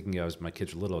I was thinking, my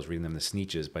kids were little, I was reading them The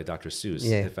Sneetches by Dr. Seuss.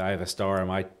 Yeah. If I have a star on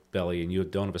my belly and you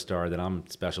don't have a star, then I'm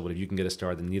special. But if you can get a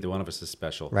star, then neither one of us is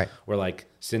special. Right. Or like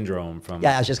syndrome from...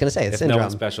 Yeah, I was just going to say, it's if syndrome. no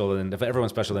one's special, then if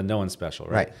everyone's special, then no one's special,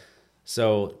 right? Right.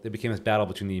 So there became this battle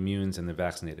between the immunes and the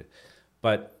vaccinated.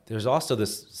 But there's also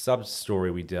this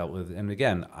sub-story we dealt with. And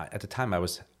again, at the time, I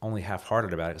was only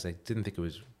half-hearted about it because I didn't think it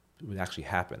would actually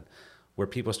happen, where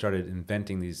people started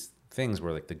inventing these things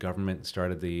where like the government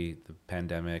started the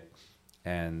pandemic,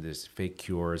 and there's fake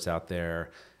cures out there,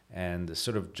 and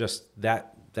sort of just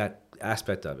that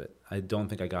aspect of it. I don't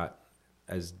think I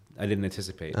didn't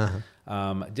anticipate.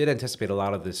 I did anticipate a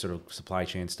lot of this sort of supply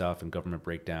chain stuff and government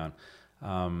breakdown.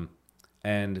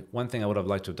 And one thing I would have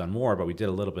liked to have done more, but we did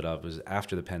a little bit of, was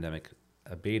after the pandemic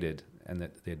abated and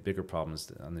that they had bigger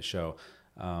problems on the show.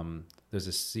 There's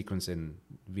a sequence in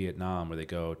Vietnam where they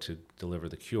go to deliver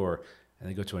the cure, and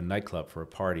they go to a nightclub for a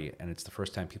party, and it's the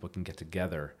first time people can get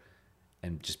together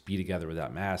and just be together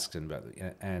without masks, and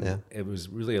It was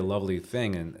really a lovely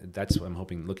thing, and that's what I'm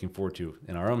looking forward to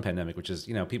in our own pandemic, which is,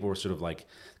 people were sort of like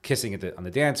kissing on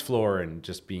the dance floor and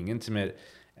just being intimate,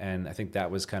 and I think that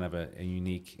was kind of a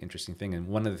unique, interesting thing. And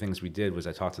one of the things we did was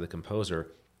I talked to the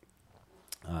composer,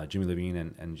 Jimmy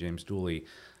Levine and James Dooley.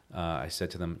 I said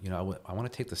to them, I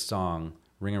want to take the song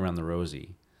 "Ring Around the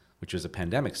Rosie," which is a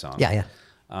pandemic song,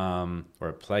 or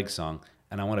a plague song,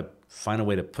 and I want to find a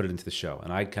way to put it into the show.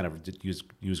 And I kind of use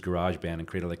GarageBand and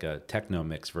created like a techno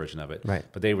mix version of it. Right.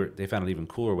 But they found an even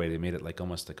cooler way. They made it like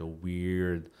almost like a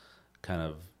weird kind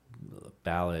of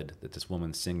ballad that this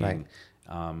woman's singing,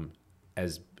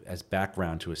 as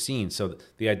background to a scene. So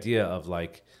the idea of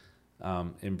like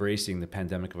embracing the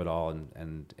pandemic of it all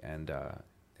and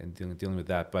dealing with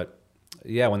that. But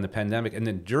yeah, when the pandemic, and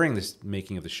then during this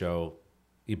making of the show,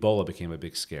 Ebola became a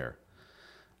big scare.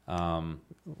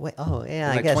 Wait, oh yeah,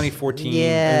 like I guess 2014. Yeah,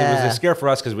 and it was a scare for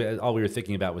us because all we were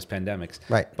thinking about was pandemics.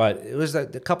 Right. But it was a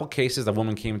couple cases. A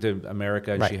woman came to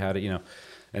America and she had it,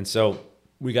 and so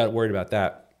we got worried about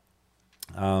that.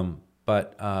 So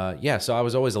I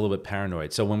was always a little bit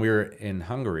paranoid. So when we were in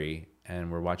Hungary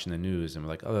and we're watching the news and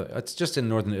we're like, oh, it's just in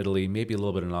northern Italy, maybe a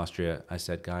little bit in Austria, I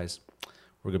said, guys,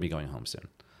 we're gonna be going home soon.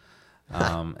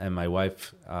 And my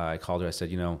wife, I called her. I said,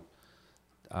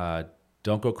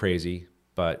 don't go crazy,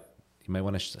 but you might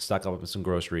want to stock up on some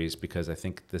groceries because I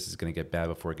think this is going to get bad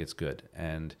before it gets good.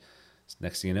 And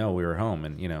next thing you know, we were home,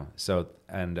 and we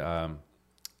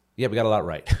got a lot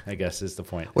right, I guess is the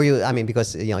point. Were you?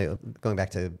 Because going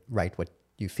back to what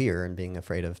you fear and being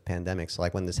afraid of pandemics.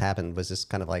 Like when this happened, was this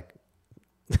kind of like,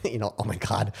 oh my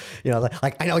God,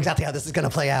 like I know exactly how this is going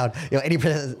to play out.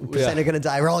 80% are going to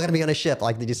die. We're all going to be on a ship.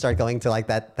 Like, did you start going to like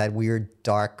that weird,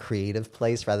 dark, creative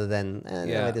place rather than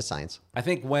the science? I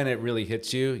think when it really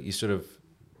hits you, you sort of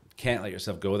can't let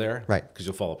yourself go there, right? Because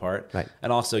you'll fall apart, right?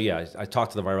 And also, I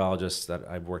talked to the virologists that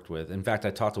I've worked with. In fact,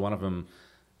 I talked to one of them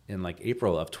in like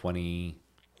April of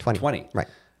 2020, right?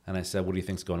 And I said, "What do you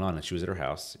think's going on?" And she was at her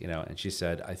house, and she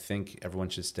said, "I think everyone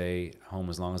should stay home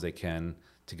as long as they can,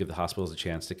 to give the hospitals a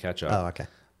chance to catch up. Oh, okay.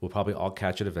 We'll probably all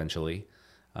catch it eventually."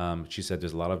 She said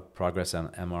there's a lot of progress on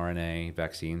mRNA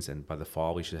vaccines, and by the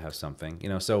fall we should have something.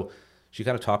 So she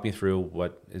kind of talked me through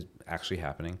what is actually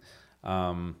happening.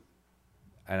 And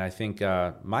I think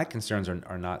my concerns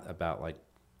are not about like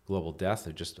global death;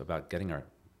 they're just about getting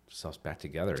ourselves back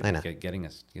together, getting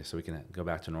us so we can go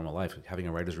back to normal life, having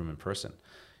a writer's room in person.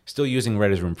 Still using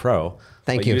Writer's Room Pro.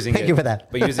 Thank you for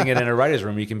that. But using it in a writer's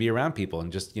room, you can be around people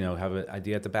and just have an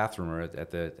idea at the bathroom or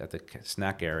at the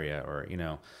snack area or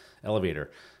elevator.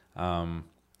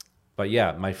 But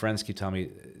yeah, my friends keep telling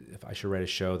me if I should write a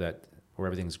show where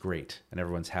everything's great and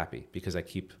everyone's happy, because I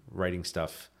keep writing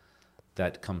stuff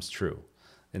that comes true.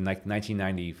 In like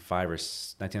 1995,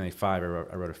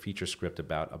 I wrote a feature script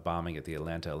about a bombing at the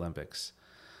Atlanta Olympics,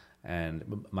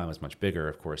 and mine was much bigger,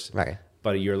 of course. Right.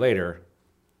 But a year later,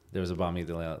 there was a bombing at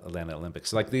the Atlanta Olympics.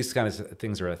 So like these kind of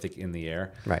things are, I think, in the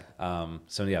air. Right.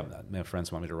 So yeah, my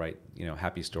friends want me to write,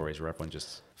 happy stories where everyone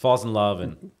just falls in love.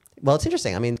 And Well, it's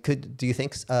interesting. I mean, do you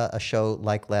think a show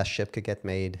like Last Ship could get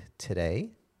made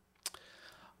today?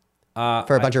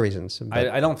 For a bunch of reasons.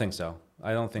 I don't think so.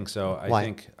 I don't think so.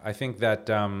 Why? I think that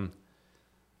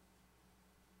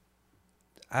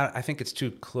I think it's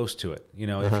too close to it.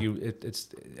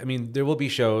 I mean, there will be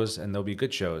shows, and there'll be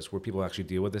good shows where people actually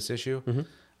deal with this issue.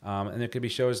 And there could be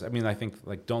shows. I mean, I think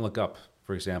like Don't Look Up,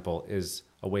 for example, is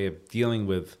a way of dealing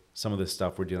with some of this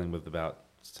stuff we're dealing with about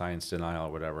science denial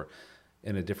or whatever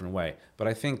in a different way. But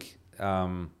I think,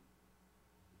 and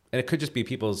it could just be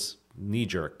people's knee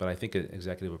jerk, but I think an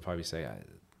executive would probably say,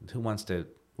 who wants to,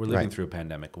 we're living through a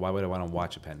pandemic. Why would I want to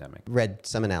watch a pandemic? Read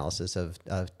some analysis of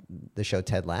the show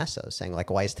Ted Lasso saying like,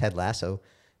 why is Ted Lasso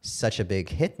such a big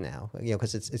hit now?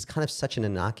 Because it's kind of such an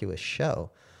innocuous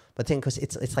show. But then because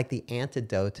it's like the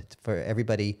antidote for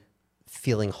everybody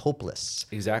feeling hopeless.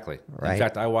 Exactly. Right? In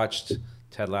fact, I watched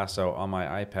Ted Lasso on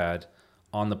my iPad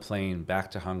on the plane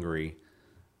back to Hungary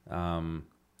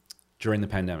during the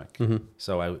pandemic.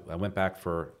 So I went back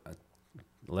for an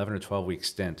 11 or 12 week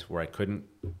stint where I couldn't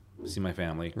see my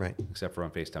family, except for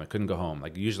on FaceTime. I couldn't go home.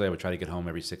 Like usually I would try to get home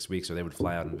every 6 weeks, or they would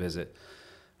fly out and visit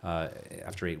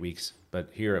after 8 weeks. But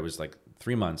here it was like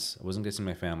 3 months. I wasn't getting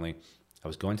my family. I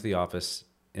was going to the office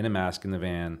in a mask in the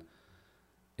van,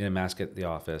 in a mask at the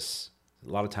office. A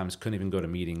lot of times couldn't even go to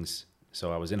meetings.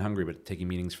 So I was in Hungary, but taking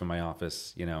meetings from my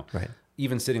office,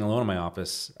 Even sitting alone in my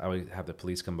office, I would have the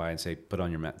police come by and say, put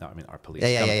on your mask. No, I mean, our police.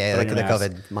 Yeah. Like the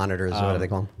COVID monitors, or what do they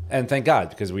call them? And thank God,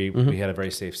 because we had a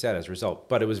very safe set as a result.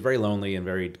 But it was very lonely and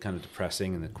very kind of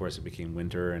depressing. And of course, it became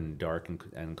winter and dark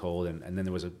and cold. And then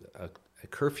there was a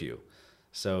curfew.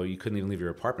 So you couldn't even leave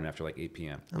your apartment after like 8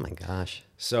 p.m. Oh, my gosh.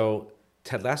 So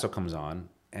Ted Lasso comes on.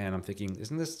 And I'm thinking,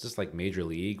 isn't this just like Major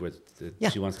League, where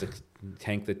she wants to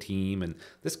tank the team, and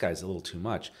this guy's a little too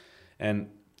much. And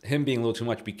him being a little too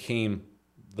much became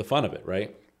the fun of it,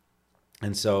 right?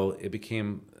 And so it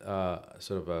became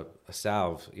sort of a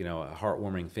salve, a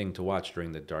heartwarming thing to watch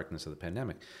during the darkness of the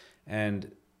pandemic. And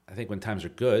I think when times are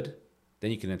good,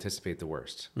 then you can anticipate the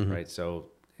worst, right? So,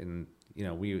 it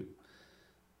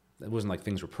wasn't like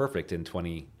things were perfect in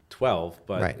 2012,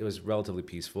 but it was relatively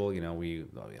peaceful. We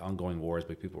ongoing wars,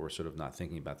 but people were sort of not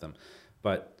thinking about them.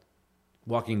 But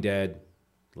Walking Dead,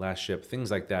 Last Ship, things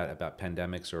like that about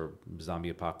pandemics or zombie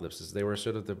apocalypses, they were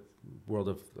sort of the world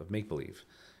of make-believe,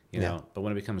 know. But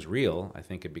when it becomes real, I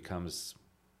think it becomes,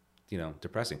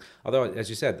 depressing. Although, as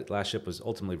you said, Last Ship was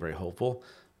ultimately very hopeful,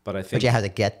 but I think... But you had to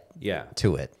get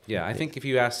to it. Yeah, I think if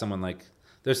you ask someone like...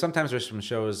 There's some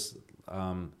shows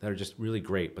that are just really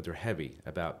great, but they're heavy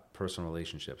about personal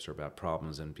relationships or about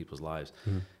problems in people's lives.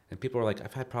 And people are like,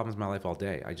 I've had problems in my life all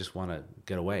day. I just want to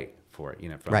get away for it,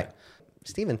 from it.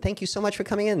 Steven, thank you so much for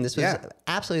coming in. This was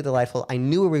absolutely delightful. I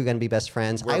knew we were going to be best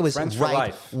friends. We're I was friends for right.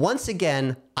 life. Once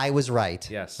again, I was right.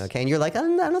 Yes. Okay, and you're like, I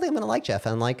don't think I'm going to like Jeff.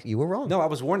 And I'm like, you were wrong. No, I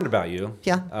was warned about you.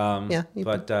 Yeah. No.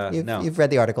 You've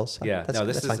read the articles. So Yeah.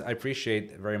 that's fine. I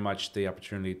appreciate very much the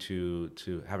opportunity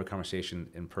to have a conversation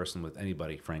in person with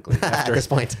anybody, frankly. At this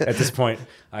point. At this point,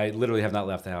 I literally have not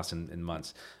left the house in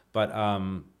months. But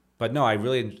no, I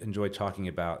really enjoyed talking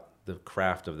about the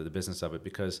craft of the business of it,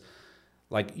 because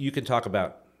like you can talk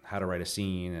about how to write a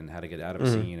scene and how to get out of a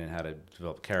scene and how to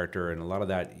develop character, and a lot of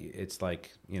that, it's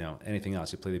like anything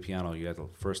else. You play the piano, you have to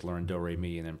first learn do re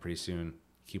mi, and then pretty soon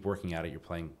keep working at it, you're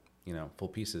playing full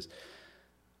pieces.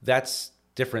 That's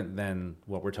different than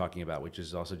what we're talking about, which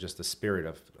is also just the spirit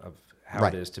of how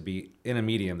it is to be in a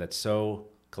medium that's so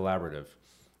collaborative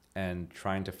and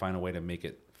trying to find a way to make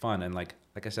it fun. And like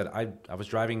I said, I was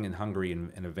driving in Hungary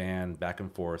in a van back and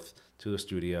forth to the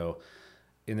studio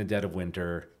in the dead of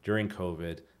winter during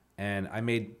COVID, and I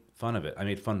made fun of it. I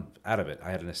made fun out of it. I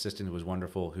had an assistant who was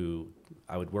wonderful, who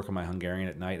I would work on my Hungarian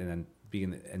at night and then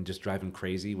and just drive him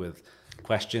crazy with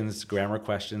questions, grammar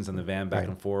questions in the van back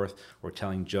and forth, or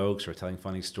telling jokes or telling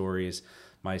funny stories.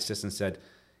 My assistant said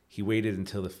he waited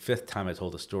until the 5th time I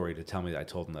told a story to tell me that I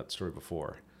told him that story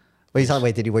before. Were you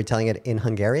telling it in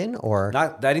Hungarian or?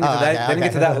 Not, I didn't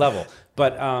get to that level.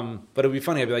 But it'd be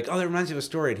funny. I'd be like, oh, that reminds me of a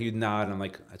story. And he'd nod. And I'm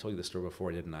like, I told you the story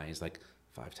before, didn't I? He's like,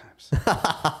 5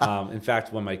 times. In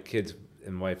fact, when my kids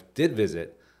and wife did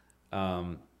visit,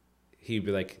 he'd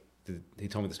be like, he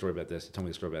told me the story about this. He told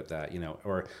me the story about that,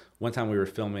 Or one time we were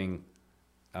filming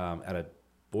at a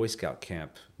Boy Scout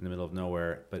camp in the middle of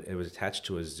nowhere, but it was attached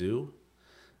to a zoo.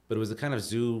 But it was the kind of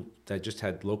zoo that just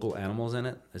had local animals in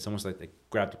it. It's almost like they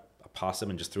grabbed a possum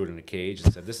and just threw it in a cage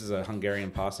and said, this is a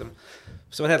Hungarian possum.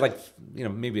 So it had like,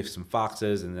 maybe some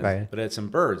foxes, and then, but it had some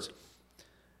birds.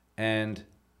 And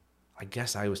I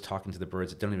guess I was talking to the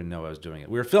birds that don't even know I was doing it.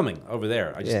 We were filming over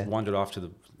there. I just wandered off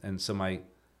and so my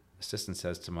assistant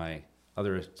says to my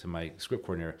script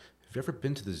coordinator, "Have you ever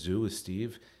been to the zoo with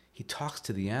Steve? He talks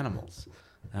to the animals."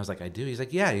 And I was like, "I do." He's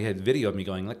like, "Yeah." He had video of me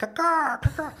going like, "Caw,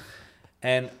 caw."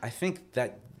 And I think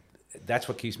that's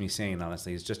what keeps me sane,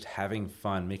 honestly, is just having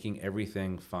fun, making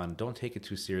everything fun. Don't take it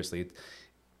too seriously.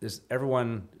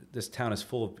 This town is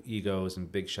full of egos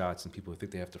and big shots and people who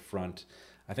think they have to front.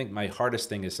 I think my hardest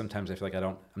thing is sometimes I feel like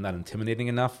I'm not intimidating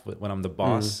enough when I'm the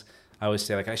boss. I always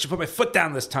say like, I should put my foot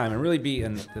down this time and really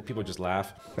and the people just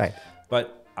laugh. Right.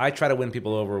 But I try to win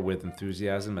people over with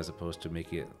enthusiasm as opposed to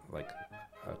making it like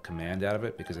a command out of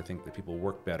it, because I think that people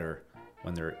work better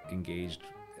when they're engaged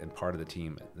and part of the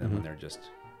team than when they're just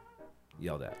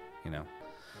yelled at,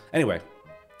 Anyway.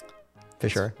 For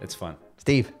sure. It's fun.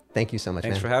 Steve, thank you so much,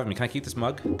 Thanks for having me. Can I keep this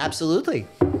mug? Absolutely.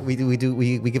 We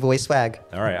give away swag.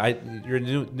 All right. You're a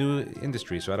new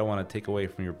industry, so I don't want to take away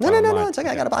from your No. It's okay.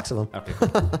 I got a box of them. Okay.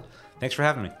 Cool. Thanks for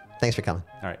having me. Thanks for coming.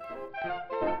 All right.